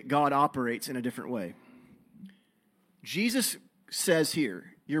think that God operates in a different way. Jesus says here,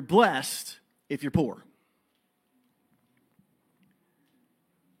 you're blessed if you're poor.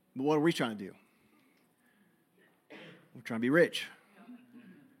 But what are we trying to do? We're trying to be rich.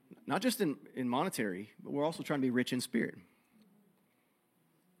 Not just in monetary, but we're also trying to be rich in spirit.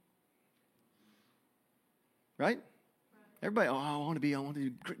 Right? Everybody, I want to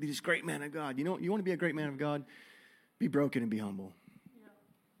be this great man of God. You know, you want to be a great man of God? Be broken and be humble.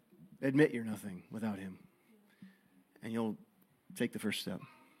 Yeah. Admit you're nothing without him. And you'll take the first step.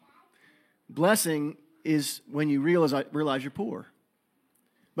 Blessing is when you realize you're poor.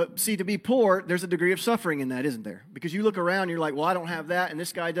 But see, to be poor, there's a degree of suffering in that, isn't there? Because you look around, you're like, well, I don't have that, and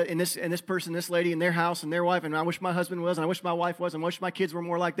this guy does, and this person, this lady, and their house, and their wife, and I wish my husband was, and I wish my wife was, and I wish my kids were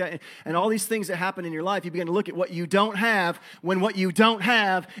more like that, and all these things that happen in your life, you begin to look at what you don't have, when what you don't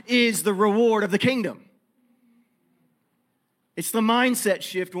have is the reward of the kingdom. It's the mindset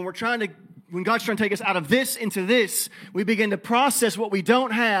shift when God's trying to take us out of this into this, we begin to process what we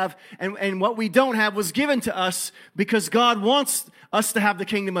don't have, and what we don't have was given to us because God wants us to have the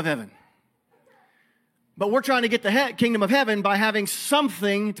kingdom of heaven. But we're trying to get the kingdom of heaven by having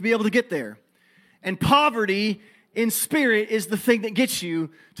something to be able to get there. And poverty in spirit is the thing that gets you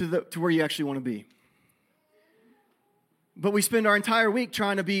to where you actually want to be. But we spend our entire week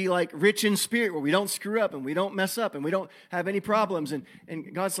trying to be like rich in spirit, where we don't screw up and we don't mess up and we don't have any problems. And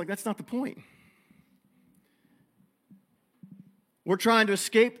God's like, that's not the point. We're trying to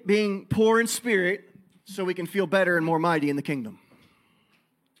escape being poor in spirit so we can feel better and more mighty in the kingdom.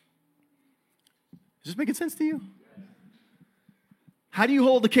 Is this making sense to you? How do you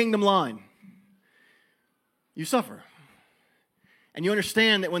hold the kingdom line? You suffer. And you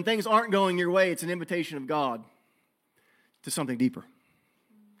understand that when things aren't going your way, it's an invitation of God to something deeper.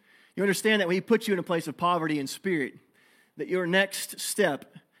 You understand that when He puts you in a place of poverty and spirit, that your next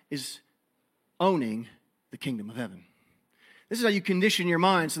step is owning the kingdom of heaven. This is how you condition your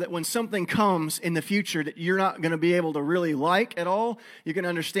mind so that when something comes in the future that you're not going to be able to really like at all, you can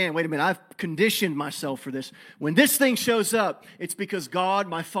understand, wait a minute, I've conditioned myself for this. When this thing shows up, it's because God,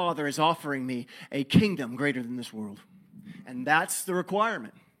 my Father, is offering me a kingdom greater than this world. And that's the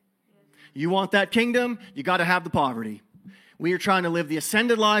requirement. You want that kingdom, you got to have the poverty. We are trying to live the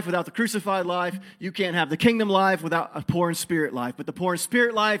ascended life without the crucified life. You can't have the kingdom life without a poor in spirit life. But the poor in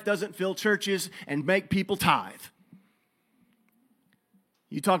spirit life doesn't fill churches and make people tithe.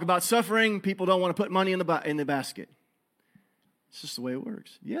 You talk about suffering, people don't want to put money in the basket. It's just the way it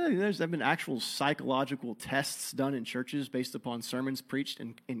works. Yeah, there have been actual psychological tests done in churches based upon sermons preached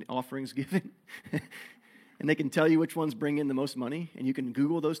and offerings given. And they can tell you which ones bring in the most money. And you can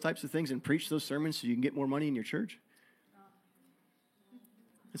Google those types of things and preach those sermons so you can get more money in your church.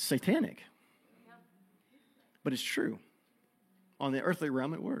 It's satanic. But it's true. On the earthly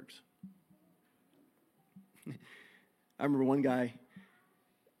realm, it works. I remember one guy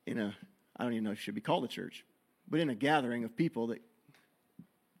I don't even know if it should be called a church, but in a gathering of people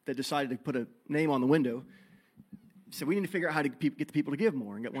that decided to put a name on the window, said, we need to figure out how to get the people to give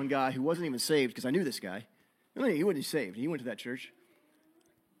more. And got one guy who wasn't even saved, because I knew this guy. He wasn't saved. He went to that church.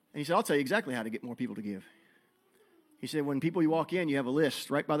 And he said, I'll tell you exactly how to get more people to give. He said, when people you walk in, you have a list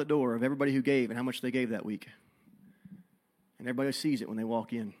right by the door of everybody who gave and how much they gave that week. And everybody sees it when they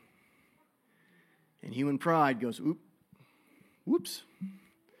walk in. And human pride goes, whoops.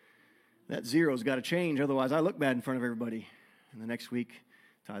 That zero's got to change, otherwise I look bad in front of everybody. And the next week,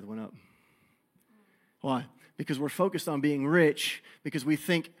 tithe went up. Why? Because we're focused on being rich, because we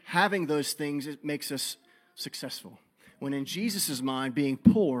think having those things, it makes us successful. When in Jesus' mind, being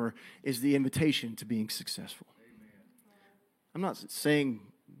poor is the invitation to being successful. I'm not saying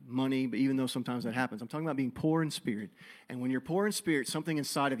money, but even though sometimes that happens, I'm talking about being poor in spirit. And when you're poor in spirit, something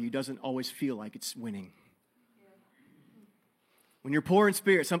inside of you doesn't always feel like it's winning. When you're poor in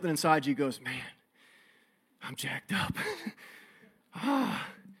spirit, something inside you goes, man, I'm jacked up.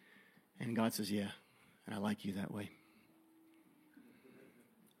 And God says, yeah, and I like you that way.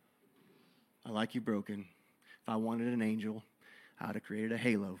 I like you broken. If I wanted an angel, I would have created a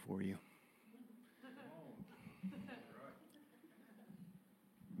halo for you.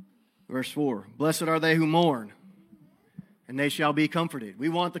 Verse 4, blessed are they who mourn, and they shall be comforted. We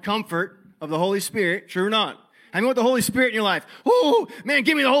want the comfort of the Holy Spirit, true or not? I mean, want the Holy Spirit in your life. Oh, man,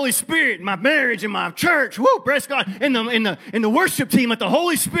 give me the Holy Spirit in my marriage, in my church. Woo, praise God. In the worship team, let the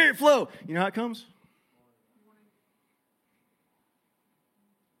Holy Spirit flow. You know how it comes?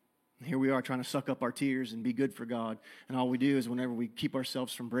 And here we are trying to suck up our tears and be good for God. And all we do is whenever we keep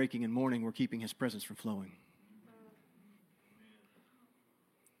ourselves from breaking and mourning, we're keeping His presence from flowing.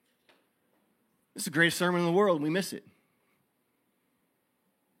 This is the greatest sermon in the world, and we miss it.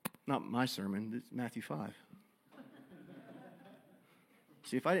 Not my sermon, it's Matthew 5.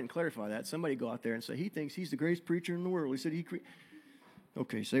 See, if I didn't clarify that, somebody go out there and say, he thinks he's the greatest preacher in the world. He said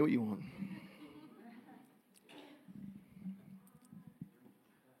okay, say what you want.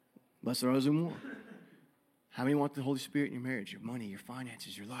 Blessed are those who mourn. How many want the Holy Spirit in your marriage, your money, your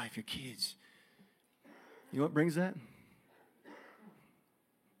finances, your life, your kids? You know what brings that?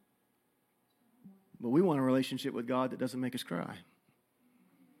 But we want a relationship with God that doesn't make us cry.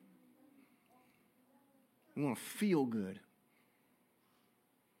 We want to feel good.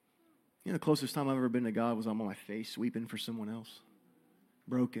 You know, the closest time I've ever been to God was I'm on my face weeping for someone else.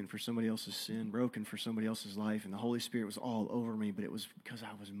 Broken for somebody else's sin, broken for somebody else's life, and the Holy Spirit was all over me, but it was because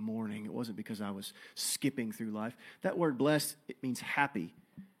I was mourning. It wasn't because I was skipping through life. That word blessed, it means happy,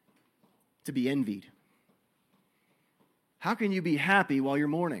 to be envied. How can you be happy while you're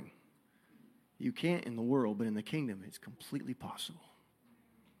mourning? You can't in the world, but in the kingdom, it's completely possible.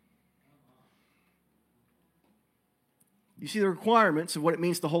 You see the requirements of what it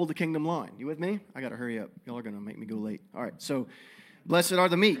means to hold the kingdom line. You with me? I got to hurry up. Y'all are going to make me go late. All right, so blessed are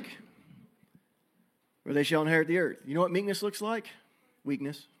the meek, for they shall inherit the earth. You know what meekness looks like?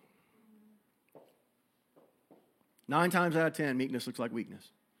 Weakness. 9 times out of 10, meekness looks like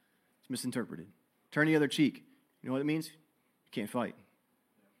weakness. It's misinterpreted. Turn the other cheek. You know what it means? You can't fight.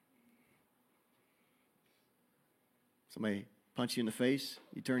 Somebody punch you in the face,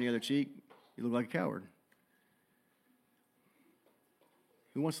 you turn the other cheek, you look like a coward.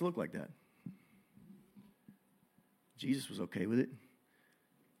 Who wants to look like that? Jesus was okay with it.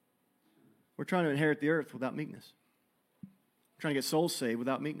 We're trying to inherit the earth without meekness. We're trying to get souls saved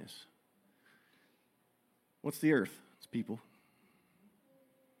without meekness. What's the earth? It's people.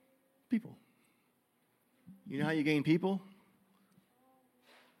 People. You know how you gain people?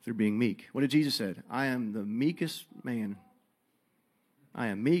 Through being meek. What did Jesus say? I am the meekest man. I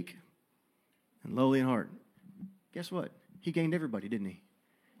am meek and lowly in heart. Guess what? He gained everybody, didn't he?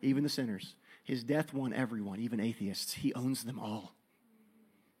 Even the sinners. His death won everyone, even atheists. He owns them all.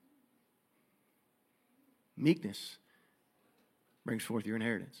 Meekness brings forth your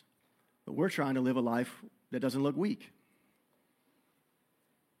inheritance. But we're trying to live a life that doesn't look weak.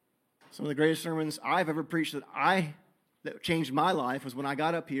 Some of the greatest sermons I've ever preached that changed my life was when I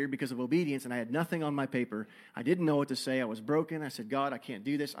got up here because of obedience and I had nothing on my paper. I didn't know what to say. I was broken. I said, God, I can't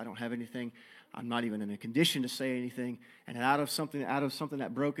do this. I don't have anything. I'm not even in a condition to say anything. And out of something,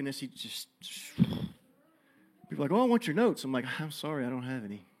 that brokenness, he just, people are like, oh, I want your notes. I'm like, I'm sorry, I don't have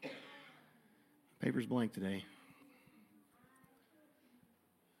any. Paper's blank today.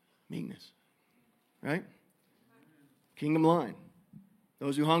 Meekness, right? Kingdom line.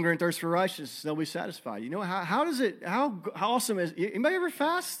 Those who hunger and thirst for righteousness, they'll be satisfied. You know, how awesome is, anybody ever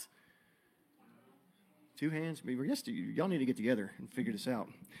fast? 2 hands. Y'all need to get together and figure this out.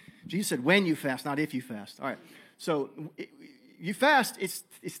 Jesus said, when you fast, not if you fast. All right. So, you fast, it's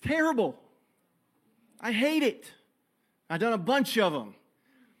terrible. I hate it. I've done a bunch of them.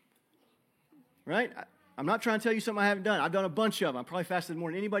 Right? I'm not trying to tell you something I haven't done. I've done a bunch of them. I probably fasted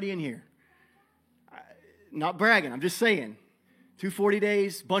more than anybody in here. Not bragging. I'm just saying. 240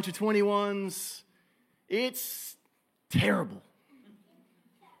 days, bunch of 21s. It's terrible.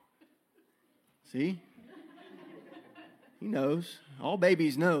 See? He knows. All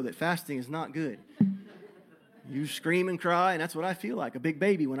babies know that fasting is not good. You scream and cry, and that's what I feel like, a big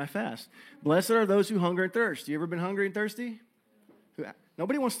baby when I fast. Blessed are those who hunger and thirst. You ever been hungry and thirsty?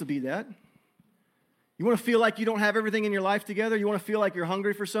 Nobody wants to be that. You want to feel like you don't have everything in your life together? You want to feel like you're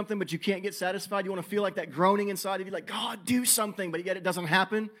hungry for something, but you can't get satisfied? You want to feel like that groaning inside of you, like, God, do something, but yet it doesn't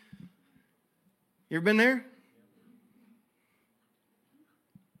happen? You ever been there?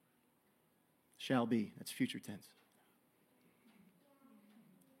 Shall be. That's future tense.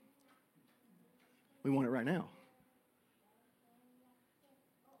 We want it right now.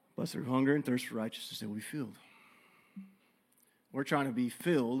 Blessed are hunger and thirst for righteousness, they will be filled. We're trying to be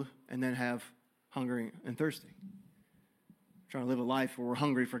filled and then have hungry and thirsty. We're trying to live a life where we're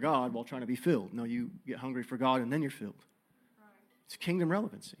hungry for God while trying to be filled. No, you get hungry for God and then you're filled. It's kingdom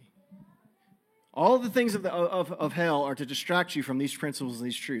relevancy. All of the things of hell are to distract you from these principles and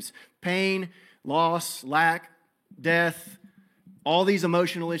these truths. Pain, loss, lack, death, all these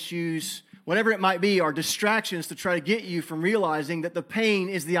emotional issues, whatever it might be, are distractions to try to get you from realizing that the pain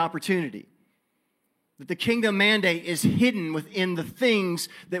is the opportunity. That the kingdom mandate is hidden within the things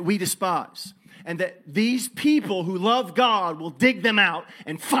that we despise. And that these people who love God will dig them out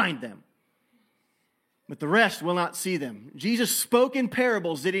and find them. But the rest will not see them. Jesus spoke in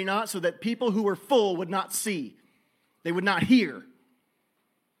parables, did he not? So that people who were full would not see. They would not hear.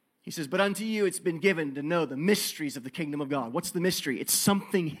 He says, but unto you it's been given to know the mysteries of the kingdom of God. What's the mystery? It's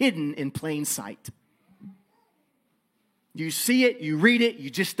something hidden in plain sight. You see it, you read it, you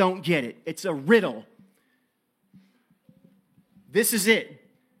just don't get it. It's a riddle. This is it.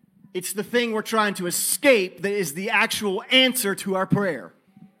 It's the thing we're trying to escape that is the actual answer to our prayer.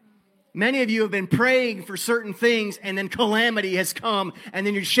 Many of you have been praying for certain things and then calamity has come and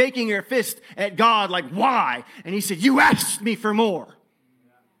then you're shaking your fist at God like, why? And he said, you asked me for more.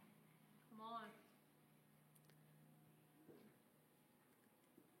 Come on.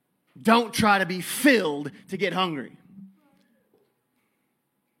 Don't try to be filled to get hungry.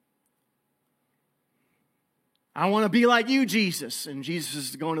 I want to be like you, Jesus. And Jesus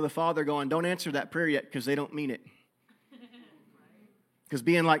is going to the Father going, don't answer that prayer yet because they don't mean it. Because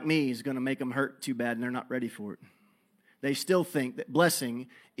being like me is going to make them hurt too bad and they're not ready for it. They still think that blessing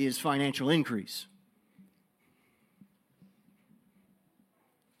is financial increase.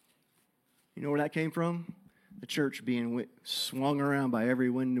 You know where that came from? The church being swung around by every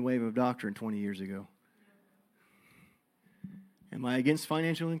wind and wave of doctrine 20 years ago. Am I against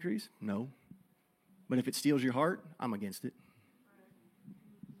financial increase? No. But if it steals your heart, I'm against it.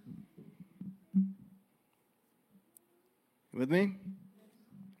 You with me?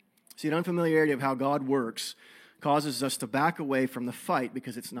 See, an unfamiliarity of how God works causes us to back away from the fight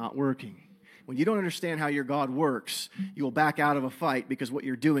because it's not working. When you don't understand how your God works, you will back out of a fight because what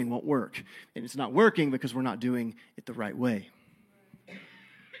you're doing won't work. And it's not working because we're not doing it the right way.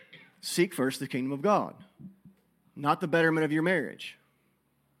 Seek first the kingdom of God, not the betterment of your marriage.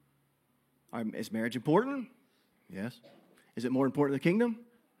 Is marriage important? Yes. Is it more important than the kingdom?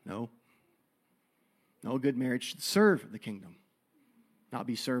 No. No, a good marriage should serve the kingdom, not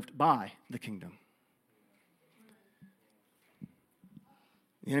be served by the kingdom.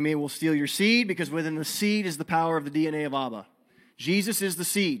 The enemy will steal your seed because within the seed is the power of the DNA of Abba. Jesus is the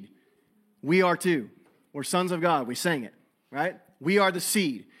seed. We are too. We're sons of God. We sang it, right? We are the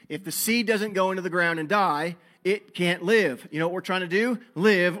seed. If the seed doesn't go into the ground and die, it can't live. You know what we're trying to do?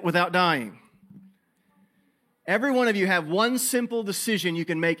 Live without dying. Every one of you have one simple decision you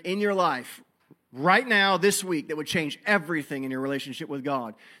can make in your life right now, this week, that would change everything in your relationship with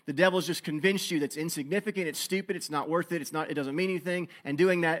God. The devil's just convinced you that's insignificant, it's stupid, it's not worth it, it doesn't mean anything, and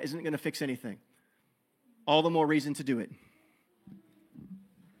doing that isn't going to fix anything. All the more reason to do it.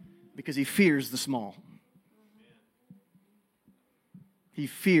 Because he fears the small. He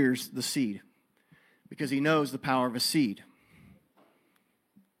fears the seed. Because he knows the power of a seed.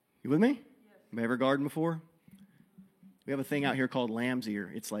 You with me? Have you ever gardened before? We have a thing out here called lamb's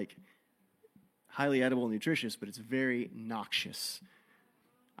ear. It's like highly edible and nutritious, but it's very noxious.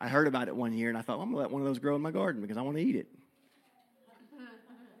 I heard about it one year, and I thought, well, I'm going to let one of those grow in my garden because I want to eat it.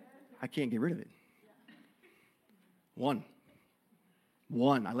 I can't get rid of it. One.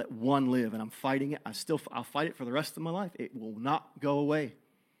 I let one live, and I'm fighting it. I'll fight it for the rest of my life. It will not go away.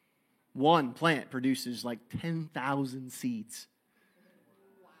 One plant produces like 10,000 seeds.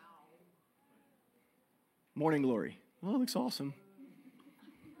 Wow. Morning glory. Oh, it looks awesome.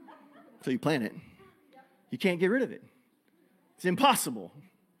 So you plant it. You can't get rid of it. It's impossible.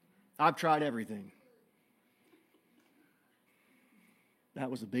 I've tried everything.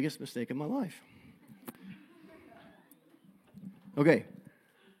 That was the biggest mistake of my life. Okay.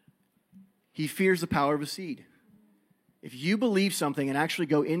 He fears the power of a seed. If you believe something and actually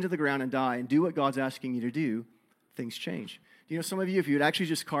go into the ground and die and do what God's asking you to do, things change. You know, some of you, if you would actually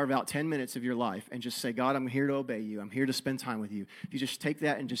just carve out 10 minutes of your life and just say, God, I'm here to obey you. I'm here to spend time with you. If you just take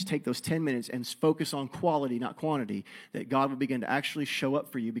that and just take those 10 minutes and focus on quality, not quantity, that God will begin to actually show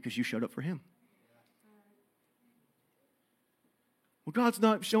up for you because you showed up for him. Well, God's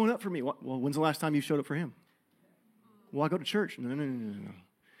not showing up for me. Well, when's the last time you showed up for him? Well, I go to church. No.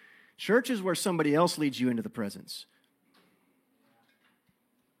 Church is where somebody else leads you into the presence.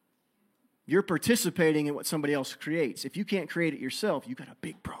 You're participating in what somebody else creates. If you can't create it yourself, you've got a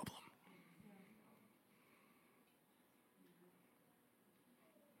big problem.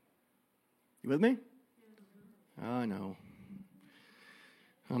 You with me? I know.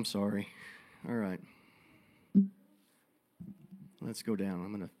 I'm sorry. All right. Let's go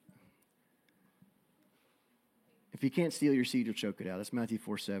down. If you can't steal your seed, you'll choke it out. That's Matthew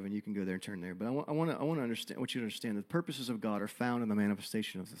 4:7. You can go there and turn there. But I want to understand. I want you to understand that the purposes of God are found in the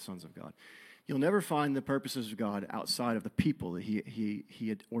manifestation of the sons of God. You'll never find the purposes of God outside of the people that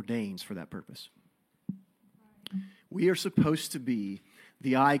He ordains for that purpose. We are supposed to be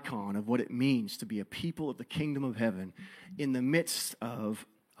the icon of what it means to be a people of the kingdom of heaven in the midst of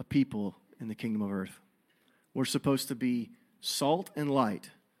a people in the kingdom of earth. We're supposed to be salt and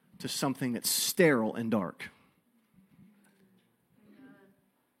light to something that's sterile and dark.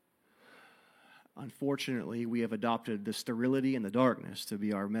 Unfortunately, we have adopted the sterility and the darkness to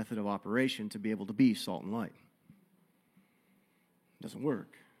be our method of operation to be able to be salt and light. It doesn't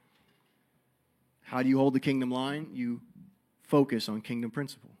work. How do you hold the kingdom line? You focus on kingdom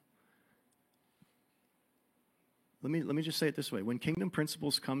principle. Let me just say it this way. When kingdom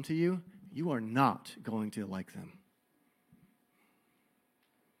principles come to you, you are not going to like them.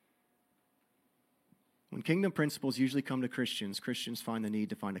 When kingdom principles usually come to Christians, Christians find the need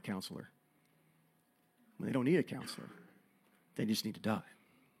to find a counselor. When they don't need a counselor, they just need to die.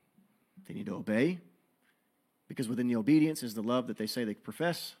 They need to obey, because within the obedience is the love that they say they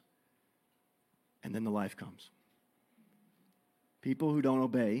profess, and then the life comes. People who don't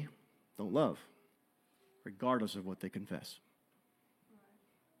obey don't love, regardless of what they confess.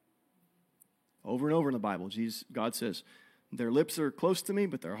 Over and over in the Bible, God says, their lips are close to me,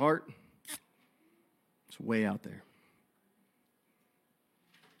 but their heart is way out there.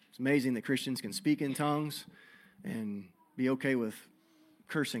 It's amazing that Christians can speak in tongues and be okay with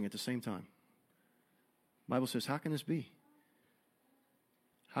cursing at the same time. The Bible says, how can this be?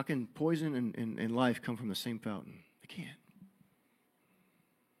 How can poison and life come from the same fountain? They can't.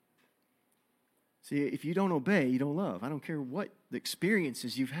 See, if you don't obey, you don't love. I don't care what the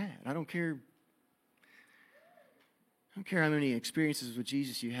experiences you've had. I don't care how many experiences with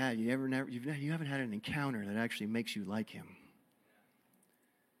Jesus you had. You haven't had an encounter that actually makes you like him.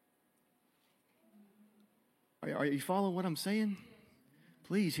 Are you following what I'm saying?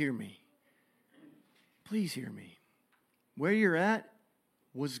 Please hear me. Please hear me. Where you're at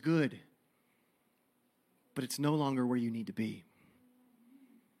was good, but it's no longer where you need to be.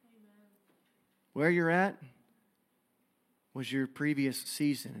 Where you're at was your previous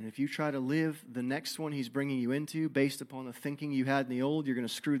season. And if you try to live the next one he's bringing you into based upon the thinking you had in the old, you're going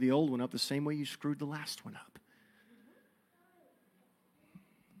to screw the old one up the same way you screwed the last one up.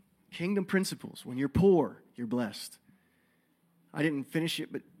 Kingdom principles. When you're poor, you're blessed. I didn't finish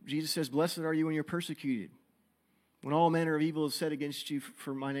it, but Jesus says, blessed are you when you're persecuted, when all manner of evil is said against you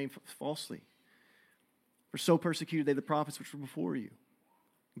for my name falsely. For so persecuted they the prophets which were before you.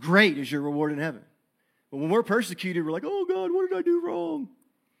 Great is your reward in heaven. But when we're persecuted, we're like, oh God, what did I do wrong?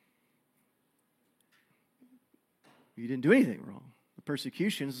 You didn't do anything wrong. The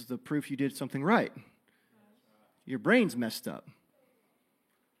persecution is the proof you did something right. Your brain's messed up.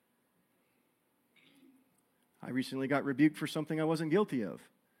 I recently got rebuked for something I wasn't guilty of.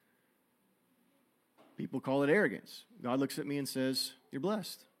 People call it arrogance. God looks at me and says, you're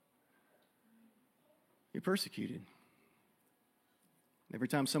blessed. You're persecuted. Every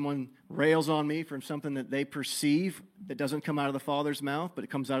time someone rails on me from something that they perceive that doesn't come out of the Father's mouth, but it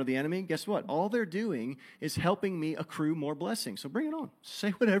comes out of the enemy, guess what? All they're doing is helping me accrue more blessings. So bring it on.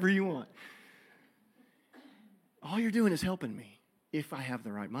 Say whatever you want. All you're doing is helping me if I have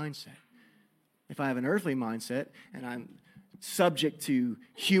the right mindset. If I have an earthly mindset and I'm subject to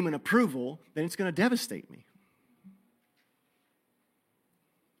human approval, then it's going to devastate me.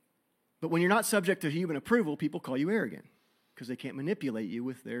 But when you're not subject to human approval, people call you arrogant because they can't manipulate you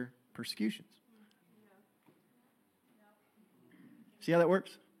with their persecutions. See how that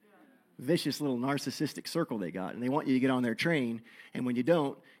works? Vicious little narcissistic circle they got, and they want you to get on their train, and when you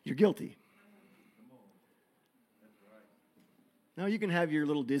don't, you're guilty. No, you can have your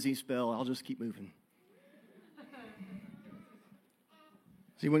little dizzy spell. I'll just keep moving.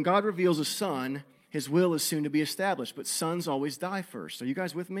 See, when God reveals a son, his will is soon to be established, but sons always die first. Are you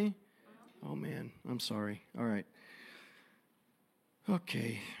guys with me? Oh, man, I'm sorry. All right.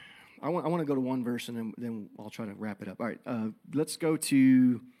 Okay. I want to go to one verse, and then I'll try to wrap it up. All right, let's go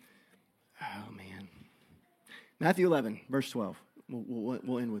to, Matthew 11, verse 12.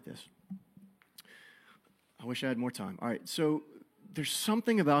 We'll end with this. I wish I had more time. All right, so there's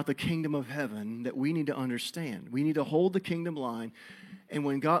something about the kingdom of heaven that we need to understand. We need to hold the kingdom line. And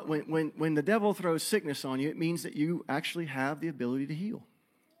when the devil throws sickness on you, it means that you actually have the ability to heal.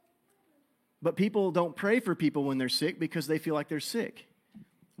 But people don't pray for people when they're sick because they feel like they're sick.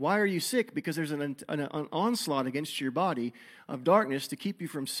 Why are you sick? Because there's an onslaught against your body of darkness to keep you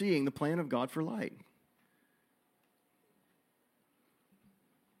from seeing the plan of God for light.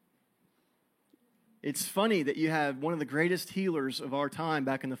 It's funny that you have one of the greatest healers of our time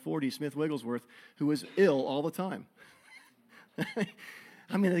back in the 40s, Smith Wigglesworth, who was ill all the time.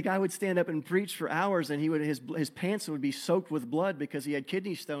 I mean, the guy would stand up and preach for hours, and his pants would be soaked with blood because he had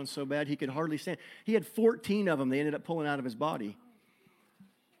kidney stones so bad he could hardly stand. He had 14 of them they ended up pulling out of his body.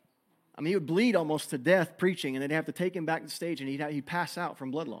 I mean, he would bleed almost to death preaching, and they'd have to take him back to the stage, and he'd pass out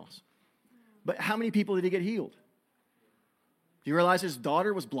from blood loss. But how many people did he get healed? Do you realize his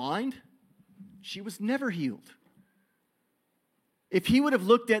daughter was blind? She was never healed. If he would have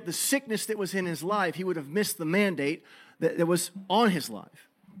looked at the sickness that was in his life, he would have missed the mandate that was on his life.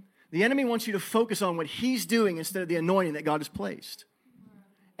 The enemy wants you to focus on what he's doing instead of the anointing that God has placed.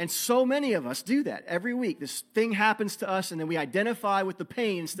 And so many of us do that every week. This thing happens to us, and then we identify with the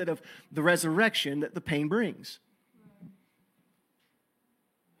pain instead of the resurrection that the pain brings.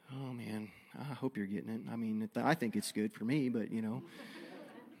 Oh, man, I hope you're getting it. I mean, I think it's good for me, but, you know.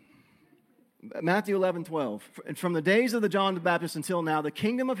 Matthew 11:12. And from the days of the John the Baptist until now, the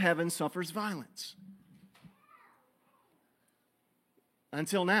kingdom of heaven suffers violence.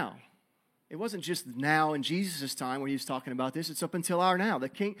 Until now. It wasn't just now in Jesus' time when he was talking about this. It's up until our now.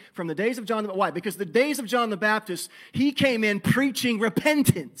 From the days of John the Baptist. Why? Because the days of John the Baptist, he came in preaching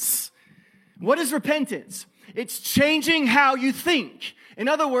repentance. What is repentance? It's changing how you think. In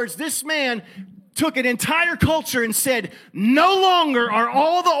other words, this man took an entire culture and said, no longer are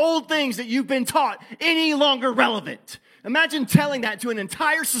all the old things that you've been taught any longer relevant. Imagine telling that to an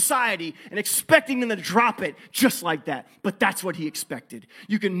entire society and expecting them to drop it just like that. But that's what he expected.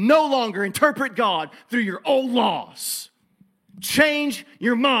 You can no longer interpret God through your old laws. Change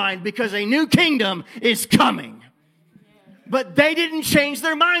your mind because a new kingdom is coming. But they didn't change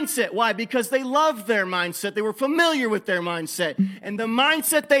their mindset. Why? Because they loved their mindset. They were familiar with their mindset. And the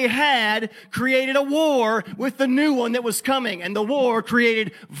mindset they had created a war with the new one that was coming. And the war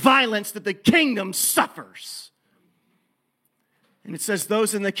created violence that the kingdom suffers. And it says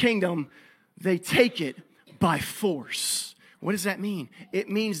those in the kingdom, they take it by force. What does that mean? It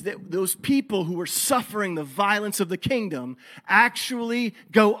means that those people who are suffering the violence of the kingdom actually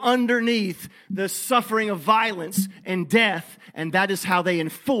go underneath the suffering of violence and death, and that is how they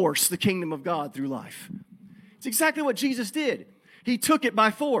enforce the kingdom of God through life. It's exactly what Jesus did. He took it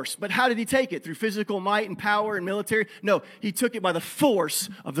by force. But how did he take it? Through physical might and power and military? No, he took it by the force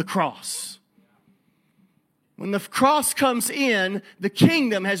of the cross. When the cross comes in, the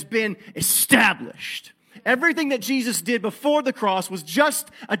kingdom has been established. Everything that Jesus did before the cross was just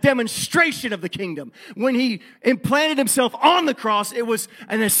a demonstration of the kingdom. When he implanted himself on the cross, it was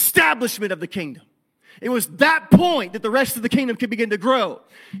an establishment of the kingdom. It was that point that the rest of the kingdom could begin to grow.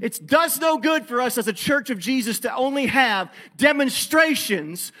 It does no good for us as a church of Jesus to only have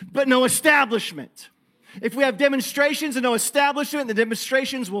demonstrations, but no establishment. If we have demonstrations and no establishment, the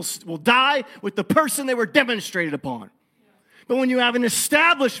demonstrations will die with the person they were demonstrated upon. But when you have an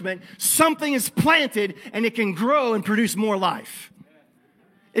establishment, something is planted and it can grow and produce more life.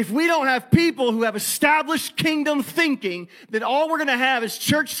 If we don't have people who have established kingdom thinking, then all we're going to have is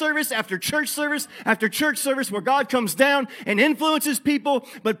church service after church service after church service where God comes down and influences people,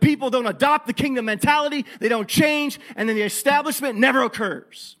 but people don't adopt the kingdom mentality, they don't change, and then the establishment never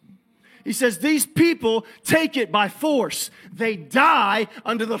occurs. He says these people take it by force. They die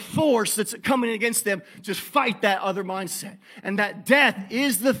under the force that's coming against them. Just fight that other mindset. And that death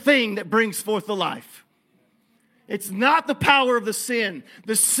is the thing that brings forth the life. It's not the power of the sin.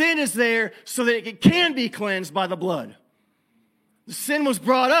 The sin is there so that it can be cleansed by the blood. The sin was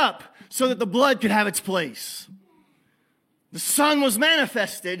brought up so that the blood could have its place. The Son was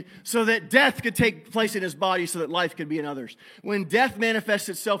manifested so that death could take place in his body so that life could be in others. When death manifests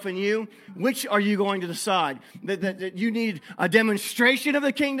itself in you, which are you going to decide? That you need a demonstration of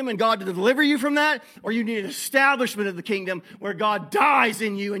the kingdom and God to deliver you from that? Or you need an establishment of the kingdom where God dies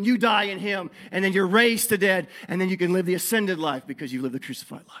in you and you die in him and then you're raised to dead and then you can live the ascended life because you live the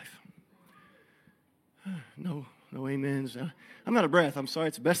crucified life. No amens. I'm out of breath. I'm sorry.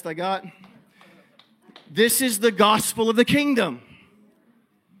 It's the best I got. This is the gospel of the kingdom.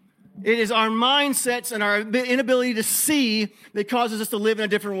 It is our mindsets and our inability to see that causes us to live in a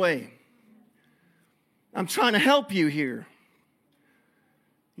different way. I'm trying to help you here.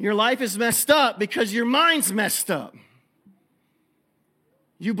 Your life is messed up because your mind's messed up.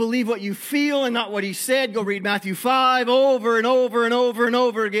 You believe what you feel and not what he said. Go read Matthew 5 over and over and over and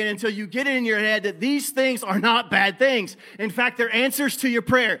over again until you get it in your head that these things are not bad things. In fact, they're answers to your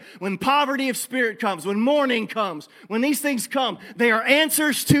prayer. When poverty of spirit comes, when mourning comes, when these things come, they are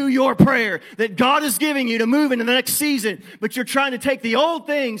answers to your prayer that God is giving you to move into the next season. But you're trying to take the old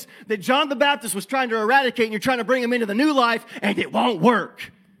things that John the Baptist was trying to eradicate and you're trying to bring them into the new life and it won't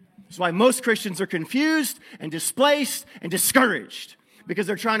work. That's why most Christians are confused and displaced and discouraged. Because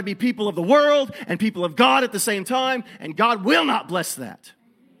they're trying to be people of the world and people of God at the same time, and God will not bless that.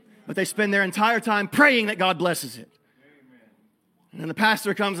 But they spend their entire time praying that God blesses it. And then the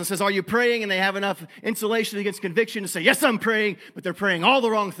pastor comes and says, are you praying? And they have enough insulation against conviction to say, yes, I'm praying, but they're praying all the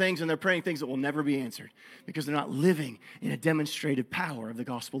wrong things, and they're praying things that will never be answered because they're not living in a demonstrated power of the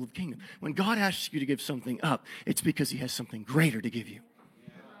gospel of the kingdom. When God asks you to give something up, it's because he has something greater to give you.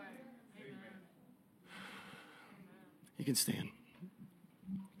 You can stand.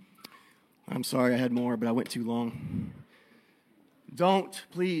 I'm sorry I had more, but I went too long. Don't,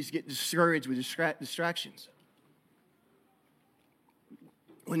 please, get discouraged with distractions.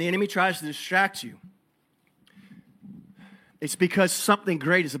 When the enemy tries to distract you, it's because something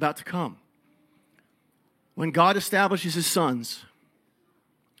great is about to come. When God establishes his sons,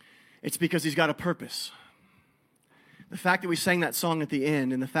 it's because he's got a purpose. The fact that we sang that song at the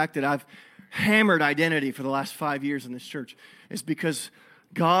end and the fact that I've hammered identity for the last 5 years in this church is because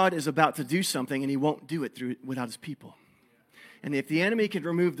God is about to do something and he won't do it without his people. And if the enemy can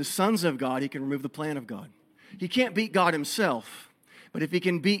remove the sons of God, he can remove the plan of God. He can't beat God himself, but if he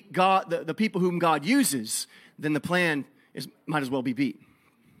can beat God, the people whom God uses, then the plan might as well be beat.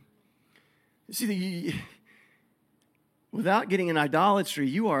 See, without getting in idolatry,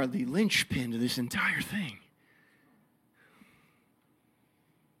 you are the linchpin to this entire thing.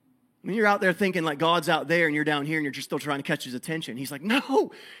 When you're out there thinking like God's out there and you're down here and you're just still trying to catch his attention, he's like,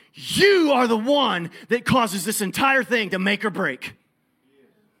 no, you are the one that causes this entire thing to make or break.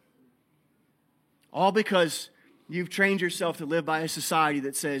 All because you've trained yourself to live by a society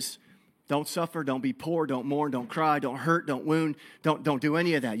that says, don't suffer, don't be poor, don't mourn, don't cry, don't hurt, don't wound, don't do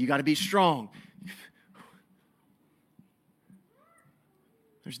any of that. You got to be strong.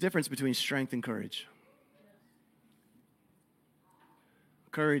 There's a difference between strength and courage.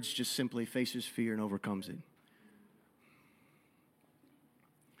 Courage just simply faces fear and overcomes it.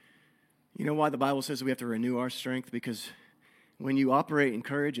 You know why the Bible says we have to renew our strength? Because when you operate in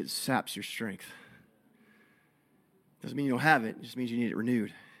courage, it saps your strength. Doesn't mean you don't have it. It just means you need it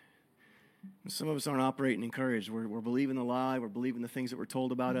renewed. And some of us aren't operating in courage. We're believing the lie. We're believing the things that were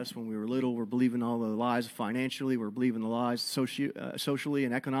told about us when we were little. We're believing all the lies financially. We're believing the lies socially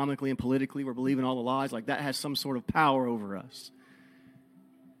and economically and politically. We're believing all the lies like that has some sort of power over us.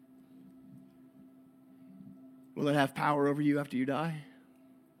 Will it have power over you after you die?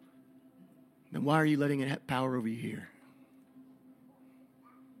 Then why are you letting it have power over you here?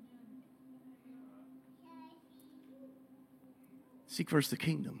 Seek first the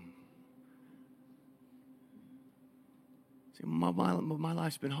kingdom. See, my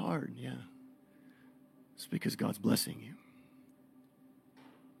life's been hard. Yeah. It's because God's blessing you.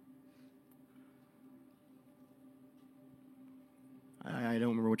 I don't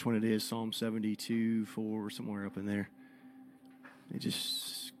remember which one it is, Psalm 72, 4, somewhere up in there. It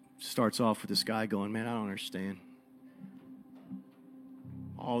just starts off with this guy going, man, I don't understand.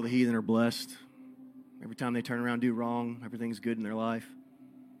 All the heathen are blessed. Every time they turn around and do wrong, everything's good in their life.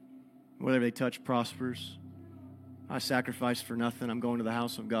 Whatever they touch prospers. I sacrificed for nothing. I'm going to the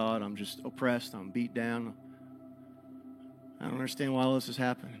house of God. I'm just oppressed. I'm beat down. I don't understand why all this is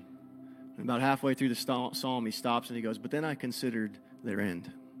happening. And about halfway through the psalm, he stops and he goes, but then I considered their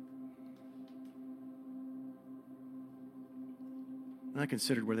end. And I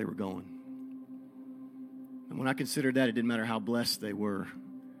considered where they were going. And when I considered that, it didn't matter how blessed they were.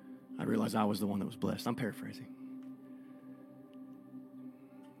 I realized I was the one that was blessed. I'm paraphrasing.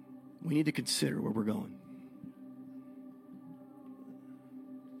 We need to consider where we're going.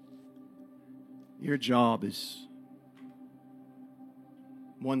 Your job is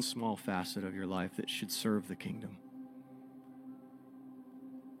one small facet of your life that should serve the kingdom.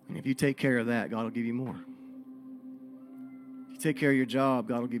 And if you take care of that, God will give you more. If you take care of your job,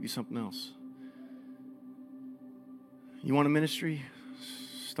 God will give you something else. You want a ministry?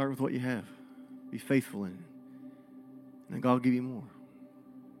 Start with what you have. Be faithful in it. And then God will give you more.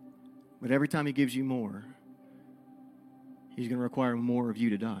 But every time he gives you more, he's going to require more of you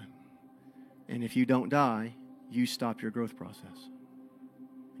to die. And if you don't die, you stop your growth process.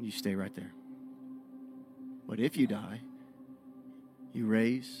 And you stay right there. But if you die, you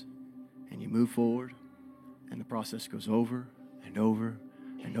raise and you move forward, and the process goes over and over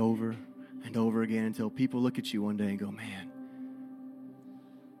and over and over again until people look at you one day and go, man,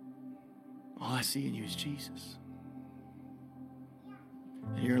 all I see in you is Jesus.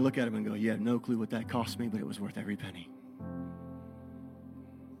 And you're going to look at him and go, you have no clue what that cost me, but it was worth every penny.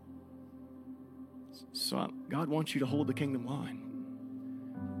 So God wants you to hold the kingdom line.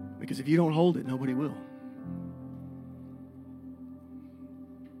 Because if you don't hold it, nobody will.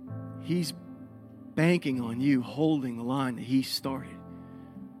 He's banking on you holding the line that he started.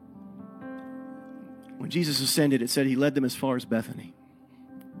 When Jesus ascended, it said he led them as far as Bethany.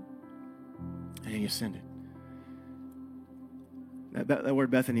 And he ascended. That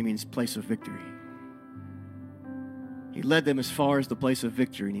word Bethany means place of victory. He led them as far as the place of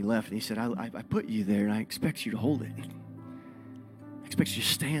victory, and he left. And he said, I put you there, and I expect you to hold it. I expect you to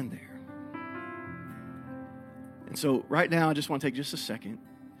stand there. And so right now, I just want to take just a second.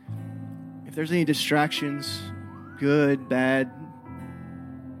 If there's any distractions, good, bad,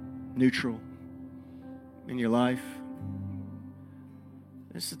 neutral, in your life,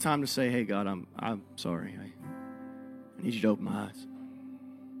 it's the time to say, hey, God, I'm sorry. I need you to open my eyes.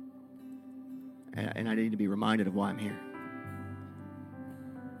 And I need to be reminded of why I'm here.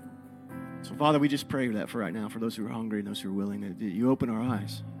 So, Father, we just pray that for right now, for those who are hungry and those who are willing, that you open our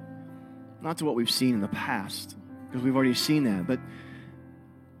eyes. Not to what we've seen in the past, because we've already seen that, but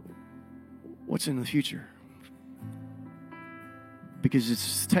what's in the future? Because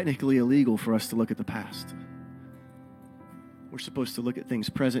it's technically illegal for us to look at the past. We're supposed to look at things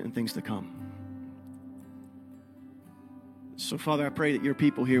present and things to come. So, Father, I pray that your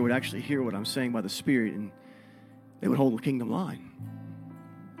people here would actually hear what I'm saying by the Spirit, and they would hold the kingdom line.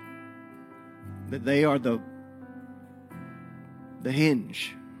 That they are the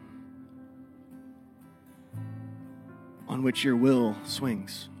hinge on which your will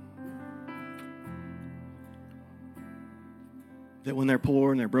swings. That when they're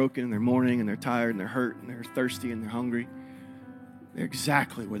poor and they're broken and they're mourning and they're tired and they're hurt and they're thirsty and they're hungry, they're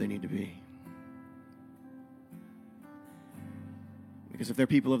exactly where they need to be. Because if they're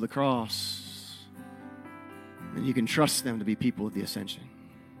people of the cross, then you can trust them to be people of the ascension.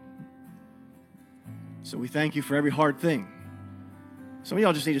 So we thank you for every hard thing. Some of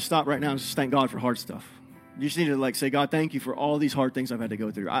y'all just need to stop right now and just thank God for hard stuff. You just need to say, God, thank you for all these hard things I've had to go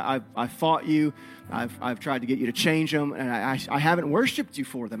through. I've fought you. I've tried to get you to change them, and I haven't worshiped you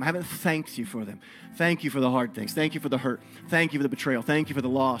for them. I haven't thanked you for them. Thank you for the hard things. Thank you for the hurt. Thank you for the betrayal. Thank you for the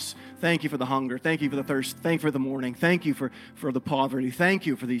loss. Thank you for the hunger. Thank you for the thirst. Thank you for the mourning. Thank you for the poverty. Thank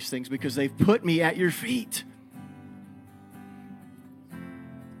you for these things because they've put me at your feet.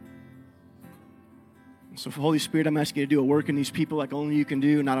 So, Holy Spirit, I'm asking you to do a work in these people like only you can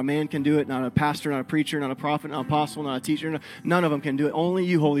do. Not a man can do it, not a pastor, not a preacher, not a prophet, not an apostle, not a teacher. None of them can do it. Only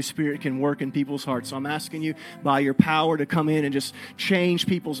you, Holy Spirit, can work in people's hearts. So I'm asking you by your power to come in and just change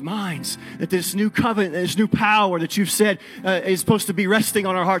people's minds. That this new covenant, this new power that you've said is supposed to be resting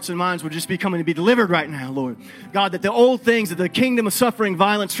on our hearts and minds would just be coming to be delivered right now, Lord. God, that the old things, that the kingdom of suffering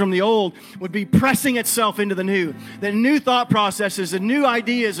violence from the old would be pressing itself into the new. That new thought processes and new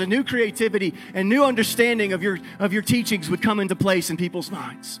ideas and new creativity and new understanding of your teachings would come into place in people's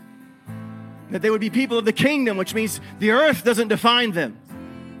minds. That they would be people of the kingdom, which means the earth doesn't define them.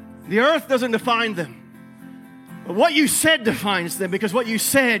 The earth doesn't define them. But what you said defines them, because what you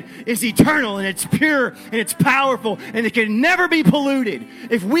said is eternal and it's pure and it's powerful and it can never be polluted.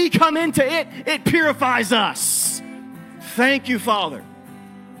 If we come into it, it purifies us. Thank you, Father.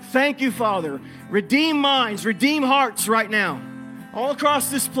 Thank you, Father. Redeem minds, redeem hearts right now, all across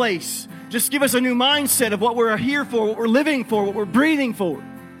this place. Just give us a new mindset of what we're here for, what we're living for, what we're breathing for.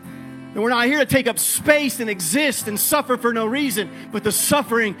 And we're not here to take up space and exist and suffer for no reason, but the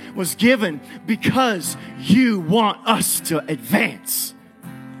suffering was given because you want us to advance.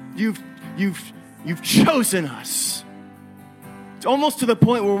 You've chosen us. It's almost to the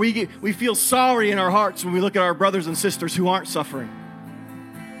point where we feel sorry in our hearts when we look at our brothers and sisters who aren't suffering.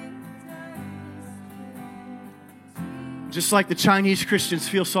 Just like the Chinese Christians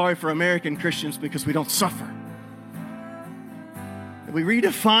feel sorry for American Christians because we don't suffer. We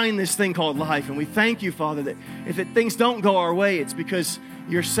redefine this thing called life, and we thank you, Father, that if things don't go our way, it's because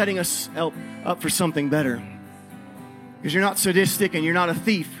you're setting us up for something better. Because you're not sadistic and you're not a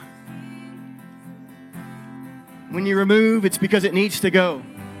thief. When you remove, it's because it needs to go.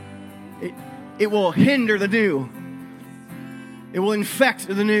 It will hinder the new. It will infect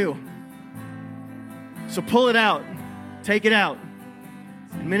the new. So pull it out. Take it out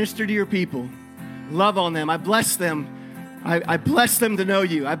and minister to your people. Love on them. I bless them. I bless them to know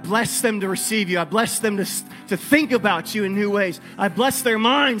you. I bless them to receive you. I bless them to think about you in new ways. I bless their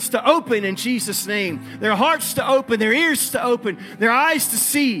minds to open in Jesus' name. Their hearts to open, their ears to open, their eyes to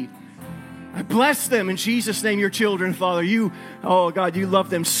see. I bless them in Jesus' name, your children, Father. Oh God, you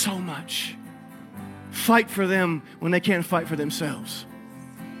love them so much. Fight for them when they can't fight for themselves.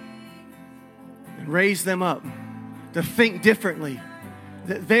 And raise them up to think differently,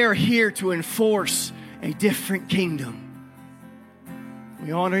 that they're here to enforce a different kingdom.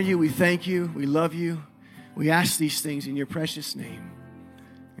 We honor you, we thank you, we love you. We ask these things in your precious name,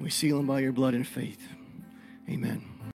 and we seal them by your blood and faith. Amen.